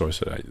trusted source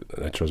that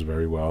I trust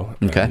very well.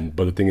 Okay.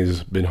 But the thing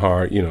is, it's been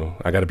hard.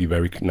 I got to be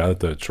very, now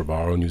that the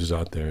Trevorrow news is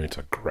out there, it's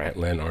a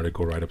Grantland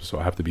article right up, so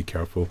I have to be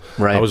careful.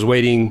 Right. I was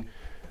waiting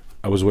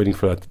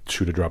for that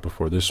shoe to drop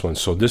before this one.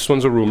 So this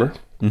one's a rumor.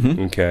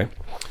 Okay.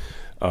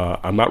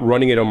 I'm not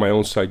running it on my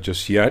own site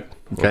just yet.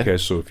 Okay.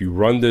 So if you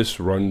run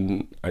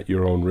at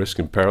your own risk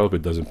and peril. If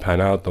it doesn't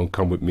pan out, don't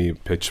come with me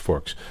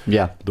pitchforks.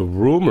 Yeah. The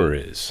rumor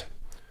is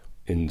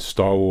in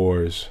Star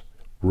Wars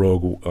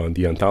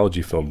the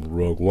anthology film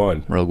Rogue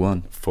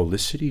One.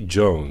 Felicity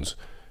Jones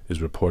is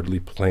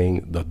reportedly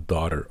playing the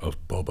daughter of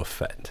Boba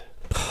Fett.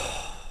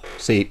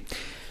 See.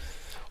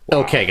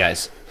 Okay,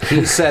 guys.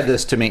 He said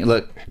this to me.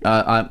 Look,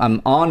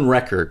 I'm on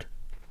record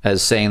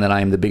as saying that I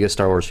am the biggest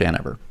Star Wars fan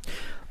ever.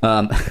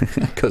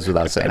 Goes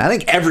without saying. I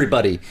think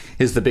everybody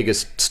is the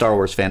biggest Star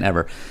Wars fan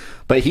ever.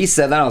 But he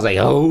said that, I was like,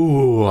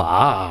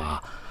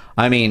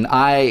 I mean,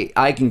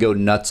 I can go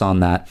nuts on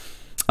that.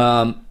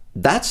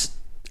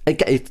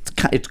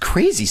 It's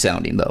crazy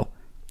sounding, though,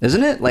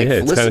 isn't it? Like, yeah,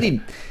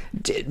 Felicity,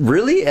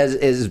 really,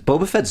 as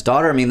Boba Fett's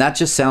daughter? I mean, that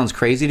just sounds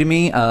crazy to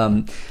me.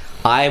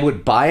 I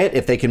would buy it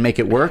if they can make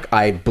it work.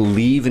 I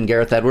believe in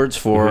Gareth Edwards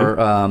for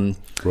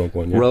Rogue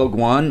One. Yeah. Rogue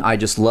One. I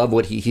just love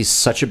what he's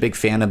such a big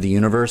fan of the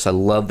universe. I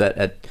love that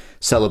at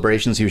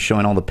Celebrations he was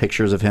showing all the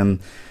pictures of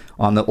him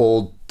on the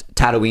old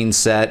Tatooine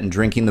set and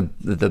drinking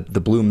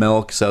the blue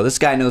milk. So this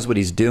guy knows what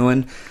he's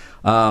doing.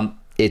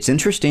 It's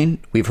interesting.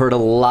 We've heard a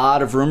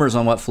lot of rumors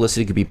on what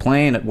Felicity could be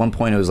playing. At one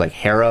point it was like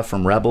Hera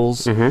from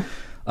Rebels.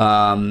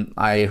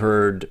 I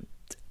heard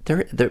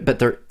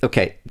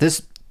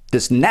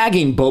this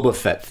nagging Boba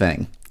Fett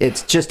thing,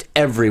 it's just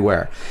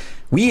everywhere.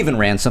 We even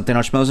ran something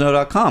on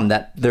schmozno.com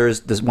that there's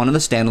this one of the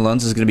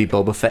standalones is going to be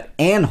Boba Fett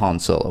and Han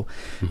Solo.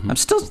 I'm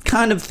still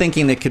kind of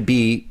thinking it could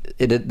be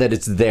that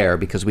it's there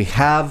because we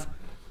have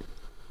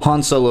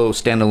Han Solo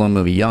standalone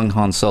movie, young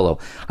Han Solo.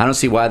 I don't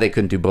see why they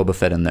couldn't do Boba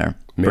Fett in there.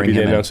 Maybe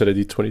they announced it at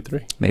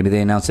D23. Maybe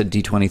they announced it at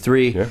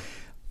D23. Yeah.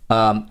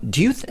 I'm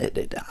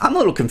a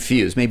little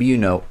confused. Maybe you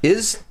know.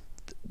 Is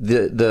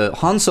the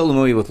Han Solo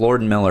movie with Lord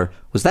and Miller,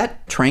 was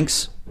that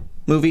Trank's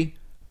movie?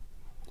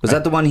 Was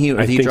that the one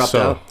he dropped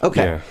out?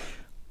 Okay. Yeah.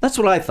 That's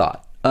what I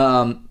thought.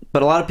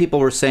 But a lot of people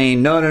were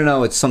saying,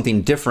 no, it's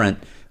something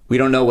different. We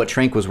don't know what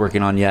Trank was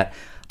working on yet.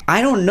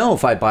 I don't know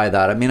if I buy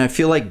that. I mean, I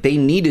feel like they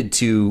needed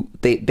to,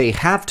 they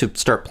have to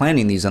start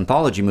planning these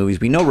anthology movies.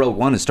 We know Rogue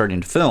One is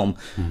starting to film.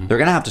 They're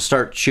going to have to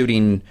start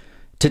shooting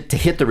to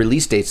hit the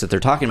release dates that they're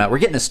talking about. We're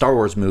getting a Star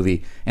Wars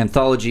movie,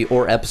 anthology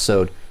or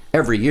episode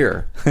every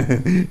year.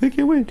 I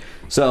can't wait.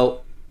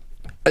 So,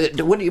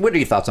 what are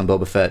your thoughts on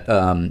Boba Fett?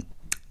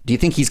 Do you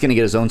think he's going to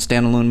get his own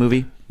standalone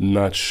movie?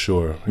 Not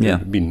sure. Yeah.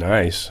 It'd be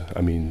nice.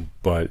 I mean,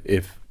 but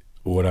if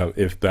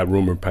that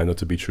rumor panned out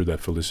to be true, that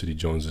Felicity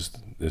Jones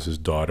is his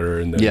daughter,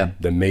 and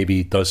then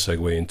maybe it does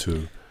segue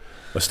into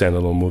a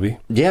standalone movie.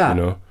 Yeah. You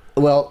know?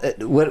 Well,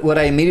 what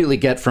I immediately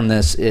get from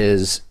this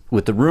is,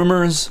 with the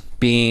rumors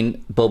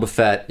being Boba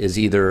Fett is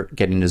either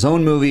getting his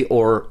own movie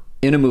or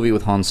in a movie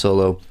with Han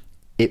Solo,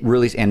 it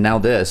really, and now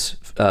this,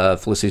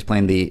 Felicity's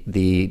playing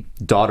the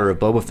daughter of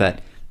Boba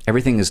Fett,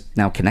 everything is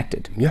now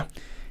connected. Yeah.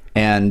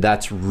 And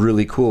that's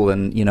really cool.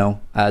 And, you know,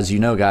 as you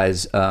know,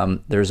 guys,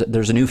 there's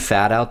a new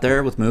fad out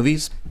there with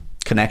movies,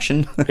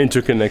 connection.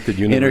 Interconnected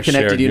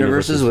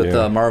universes with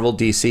Marvel,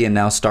 DC, and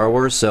now Star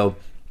Wars. So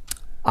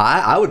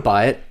I would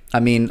buy it. I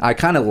mean, I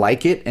kind of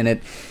like it,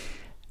 and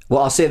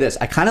well, I'll say this: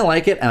 I kind of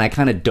like it, and I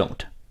kind of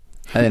don't.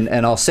 And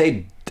I'll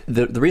say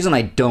the reason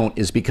I don't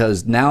is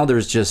because now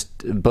there's just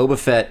Boba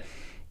Fett.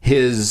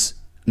 His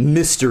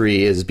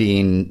mystery is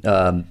being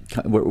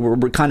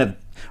we're kind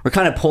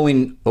of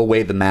pulling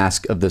away the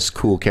mask of this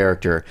cool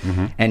character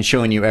and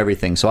showing you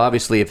everything. So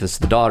obviously, if it's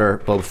the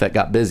daughter, Boba Fett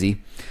got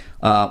busy,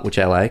 which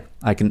I like.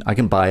 I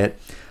can buy it.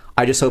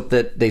 I just hope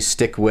that they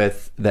stick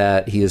with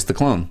that he is the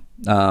clone.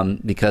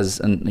 Because,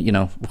 and you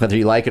know, whether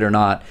you like it or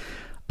not,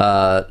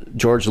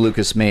 George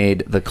Lucas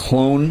made the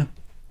clone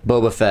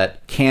Boba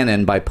Fett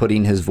canon by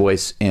putting his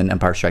voice in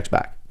Empire Strikes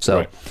Back.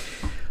 So,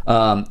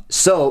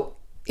 so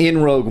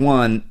in Rogue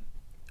One,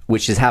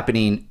 which is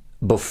happening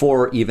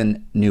before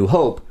even New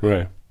Hope,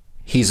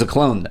 he's a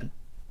clone then.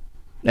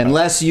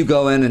 Unless you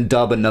go in and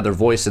dub another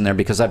voice in there,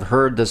 because I've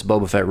heard this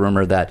Boba Fett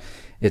rumor that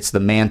it's the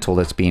mantle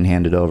that's being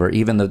handed over.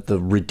 Even the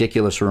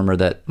ridiculous rumor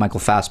that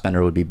Michael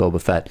Fassbender would be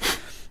Boba Fett.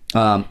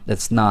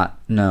 It's not.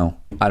 No,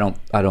 I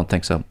don't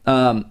think so.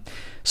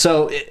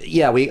 So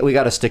yeah, we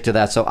got to stick to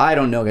that. So I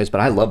don't know, guys,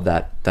 but I love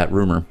that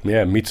rumor.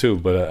 Yeah, me too.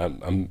 But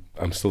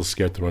I'm still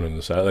scared to run on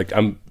the side. Like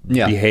I'm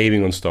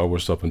behaving on Star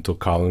Wars stuff until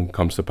Colin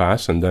comes to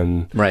pass, and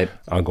then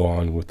I'll go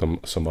on with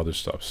some other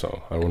stuff.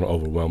 So I don't want to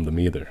overwhelm them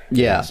either.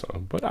 Yeah. So,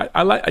 but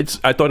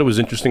I thought it was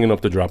interesting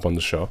enough to drop on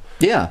the show.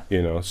 Yeah.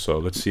 You know. So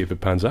let's see if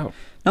it pans out.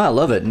 No, I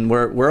love it, and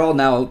we're all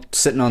now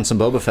sitting on some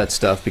Boba Fett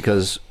stuff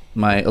because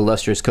my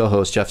illustrious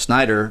co-host Jeff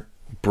Sneider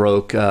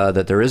broke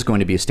that there is going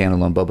to be a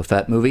standalone Boba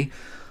Fett movie.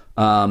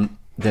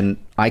 Then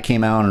I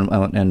came out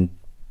and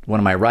one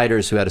of my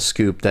writers who had a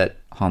scoop that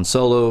Han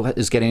Solo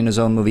is getting his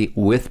own movie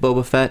with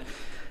Boba Fett.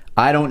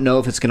 I don't know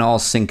if it's going to all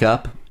sync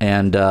up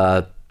and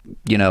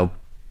you know,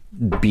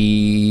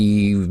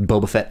 be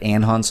Boba Fett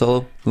and Han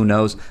Solo. Who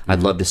knows?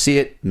 I'd love to see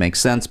it. Makes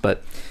sense,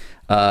 but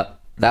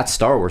that's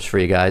Star Wars for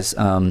you guys.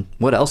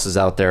 What else is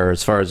out there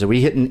as far as, are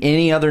we hitting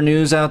any other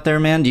news out there,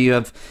 man? Do you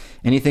have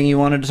anything you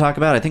wanted to talk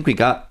about? I think we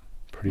got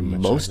pretty much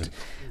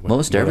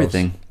most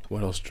everything.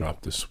 What else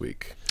dropped this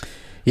week?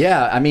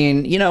 Yeah, I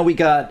mean, you know, we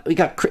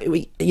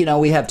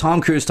have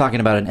Tom Cruise talking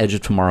about an Edge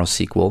of Tomorrow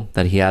sequel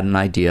that he had an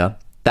idea.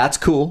 That's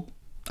cool.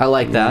 I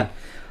like that.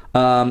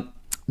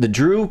 The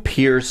Drew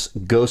Pearce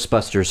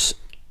Ghostbusters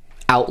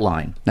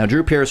outline. Now,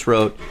 Drew Pearce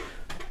wrote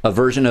a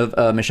version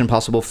of Mission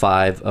Impossible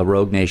 5,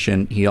 Rogue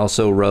Nation. He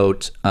also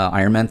wrote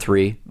Iron Man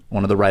 3,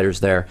 one of the writers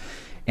there.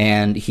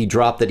 And he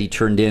dropped that he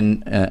turned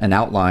in an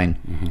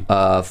outline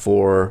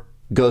for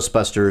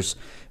Ghostbusters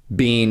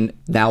being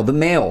now the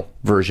male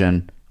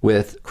version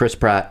with Chris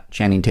Pratt,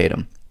 Channing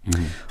Tatum.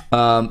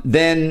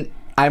 Then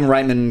Ivan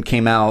Reitman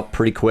came out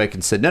pretty quick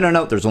and said,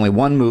 no, there's only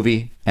one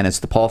movie, and it's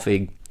the Paul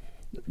Feig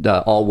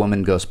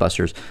all-woman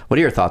Ghostbusters. What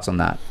are your thoughts on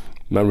that?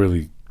 Not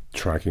really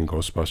tracking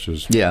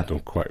Ghostbusters. Yeah.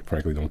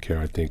 Frankly, don't care.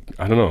 I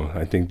don't know.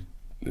 I think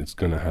it's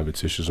going to have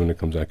its issues when it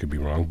comes out. I could be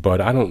wrong.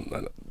 But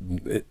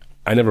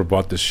I never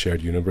bought this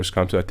shared universe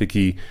concept. I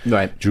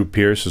think Drew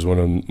Pearce is one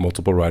of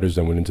multiple writers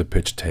that went into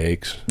pitch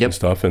takes and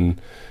stuff,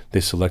 and they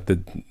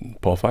selected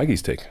Paul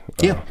Feige's take.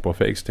 Paul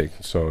Feig's take.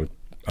 So,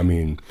 I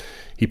mean,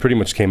 he pretty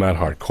much came out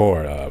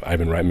hardcore,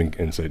 Ivan Reitman,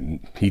 and said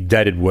he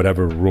deaded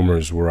whatever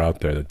rumors were out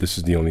there that this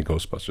is the only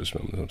Ghostbusters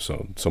film.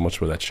 So much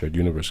for that shared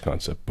universe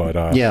concept. But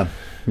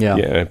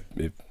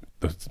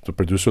if the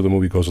producer of the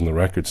movie goes on the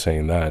record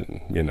saying that,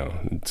 you know,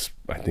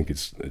 I think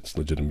it's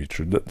legitimately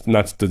true.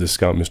 Not to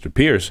discount Mr.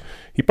 Pierce,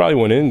 he probably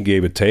went in,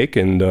 gave a take,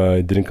 and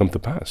it didn't come to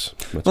pass.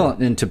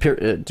 And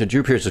to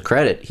Drew Pearce's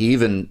credit, he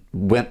even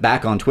went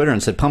back on Twitter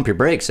and said, "Pump your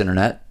brakes,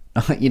 internet."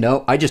 You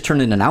know, I just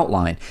turned in an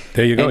outline.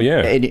 There you go.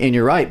 And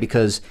you're right,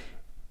 because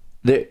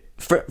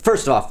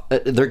first off,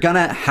 they're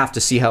gonna have to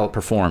see how it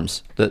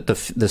performs.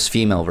 This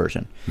female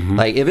version,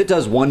 like if it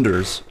does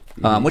wonders.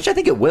 Which I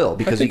think it will,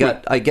 because you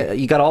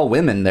got all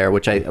women there,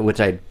 which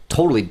I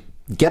totally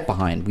get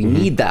behind. We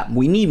need that.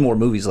 We need more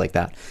movies like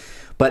that.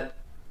 But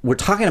we're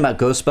talking about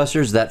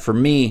Ghostbusters that, for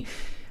me,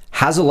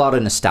 has a lot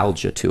of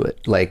nostalgia to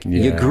it. Like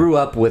you grew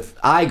up with.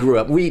 I grew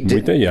up. We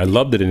did. I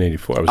loved it in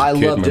 '84. I was a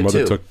kid. Loved My mother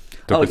too. took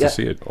Don't get to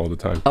see it all the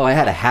time. Oh, I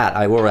had a hat.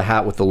 I wore a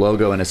hat with the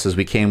logo, and it says,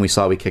 "We came, we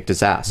saw, we kicked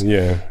his ass."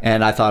 Yeah.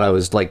 And I thought I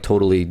was like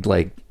totally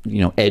like,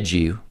 you know,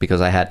 edgy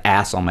because I had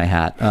ass on my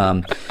hat.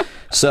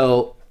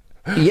 So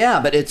yeah,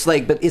 but it's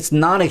like, but it's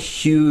not a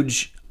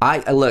huge.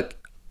 I look.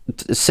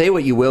 Say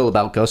what you will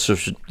about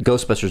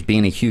Ghostbusters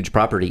being a huge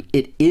property.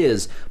 It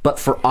is, but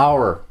for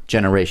our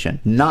generation,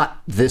 not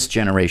this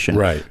generation,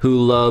 right, who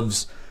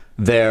loves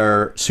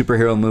their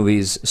superhero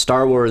movies.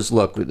 Star Wars,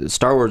 look,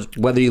 Star Wars,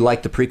 whether you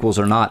like the prequels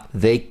or not,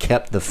 they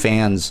kept the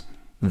fans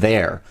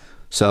there.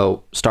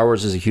 So Star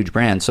Wars is a huge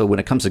brand. So when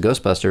it comes to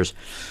Ghostbusters,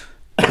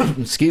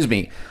 excuse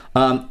me,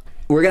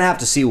 we're going to have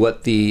to see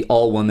what the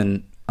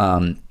all-woman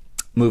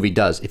movie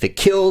does. If it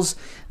kills,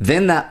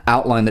 then that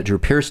outline that Drew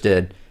Pearce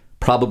did,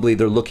 probably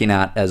they're looking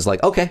at as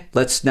like, okay,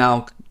 let's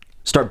now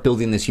start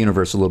building this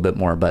universe a little bit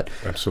more. But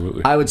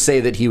absolutely, I would say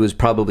that he was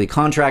probably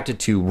contracted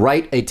to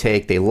write a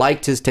take. They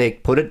liked his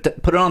take, put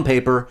it on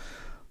paper.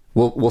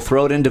 We'll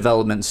throw it in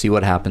development and see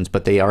what happens.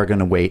 But they are going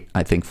to wait,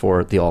 I think,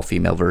 for the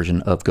all-female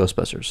version of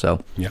Ghostbusters.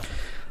 So yeah.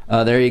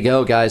 There you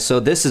go, guys. So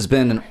this has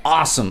been an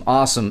awesome,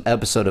 awesome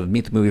episode of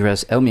Meet the Movie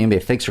Press. El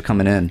Mayimbe, thanks for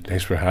coming in.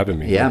 Thanks for having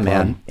me. Yeah,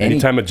 man.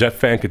 Anytime a Jet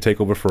fan could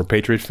take over for a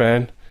Patriot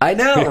fan. I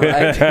know,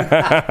 right?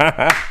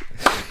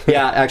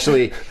 Yeah,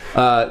 actually,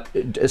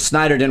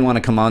 Sneider didn't want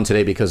to come on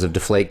today because of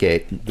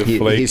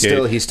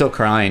Deflategate. He's still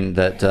crying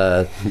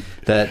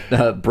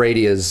that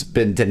Brady has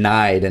been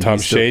denied. And Tom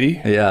Shady,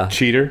 yeah,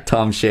 cheater,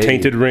 Tom Shady,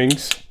 tainted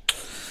rings.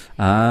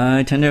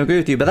 I tend to agree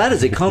with you, but that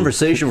is a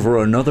conversation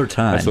for another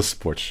time. That's a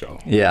sports show.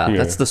 Yeah,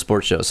 that's the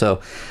sports show.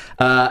 So,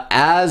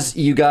 as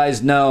you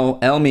guys know,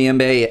 El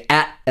Mayimbe,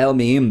 at El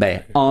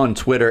Mayimbe on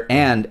Twitter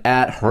and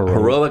at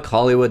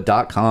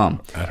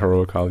heroichollywood.com. At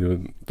Heroic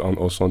Hollywood,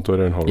 also on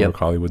Twitter, and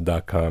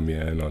heroichollywood.com,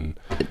 yeah, and on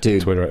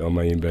Twitter at El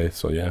Mayimbe.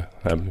 So, yeah.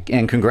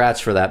 And congrats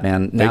for that,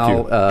 man.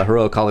 Now,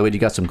 Heroic Hollywood, you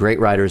got some great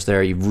writers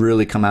there. You've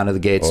really come out of the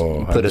gates,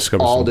 put us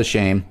all to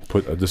shame.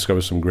 I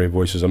discovered some great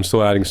voices. I'm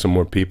still adding some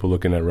more people,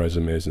 looking at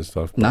resumes and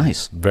stuff.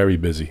 Nice. Very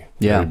busy.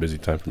 Yeah. Very busy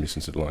time for me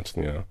since it launched.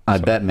 You know, I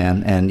bet,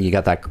 man. And you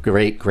got that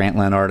great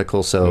Grantland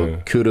article. So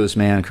kudos,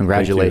 man.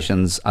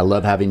 Congratulations. I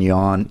love having you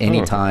on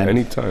anytime.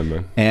 Anytime,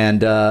 man.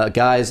 And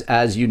guys,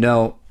 as you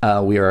know,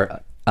 we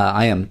are.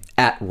 I am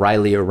at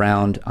Reilly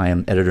Around. I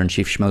am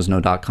editor-in-chief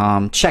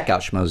schmoesknow.com. Check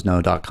out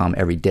schmoesknow.com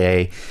every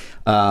day.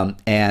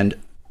 And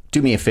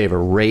do me a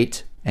favor,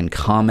 rate and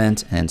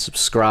comment and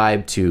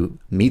subscribe to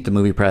Meet the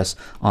Movie Press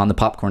on the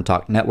Popcorn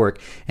Talk Network,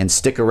 and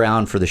stick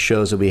around for the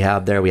shows that we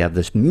have there. We have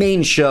this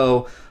main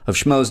show of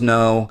Schmoes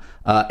Know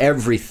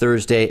every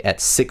Thursday at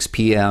 6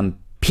 p.m.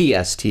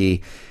 PST.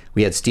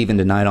 We had Steven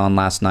tonight on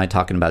last night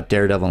talking about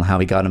Daredevil and how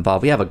he got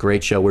involved. We have a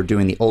great show. We're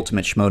doing the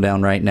Ultimate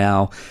Schmoedown right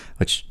now,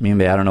 which,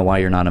 Mayimbe, I don't know why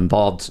you're not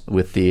involved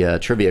with the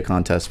trivia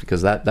contest,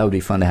 because that would be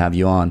fun to have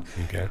you on.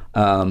 Okay.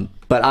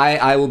 But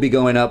I will be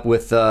going up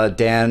with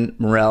Dan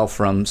Morrell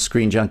from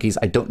Screen Junkies.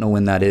 I don't know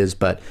when that is,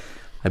 but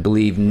I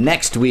believe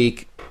next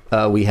week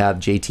we have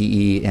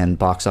JTE and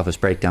Box Office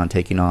Breakdown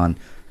taking on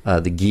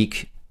the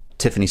Geek,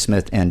 Tiffany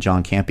Smith and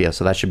John Campia,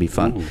 so that should be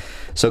fun. Ooh.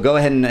 So go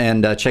ahead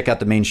and check out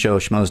the main show,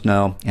 Schmoes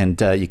Know, and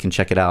you can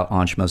check it out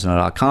on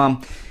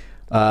schmoesknow.com.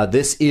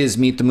 This is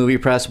Meet the Movie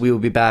Press. We will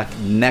be back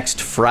next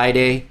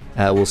Friday.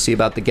 We'll see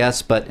about the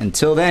guests, but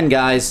until then,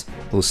 guys,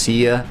 we'll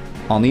see you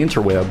on the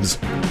interwebs.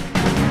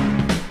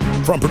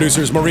 From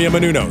producers Maria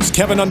Menounos,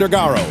 Kevin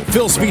Undergaro,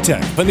 Phil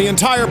Svitek, and the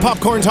entire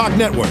Popcorn Talk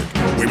Network,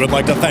 we would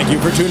like to thank you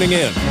for tuning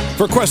in.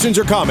 For questions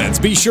or comments,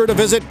 be sure to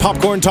visit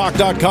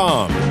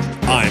popcorntalk.com.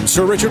 I'm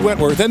Sir Richard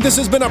Wentworth, and this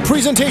has been a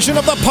presentation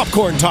of the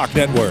Popcorn Talk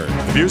Network.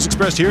 The views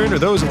expressed herein are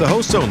those of the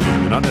hosts only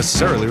and do not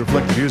necessarily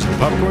reflect the views of the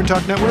Popcorn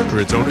Talk Network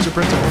or its owners or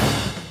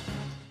principals.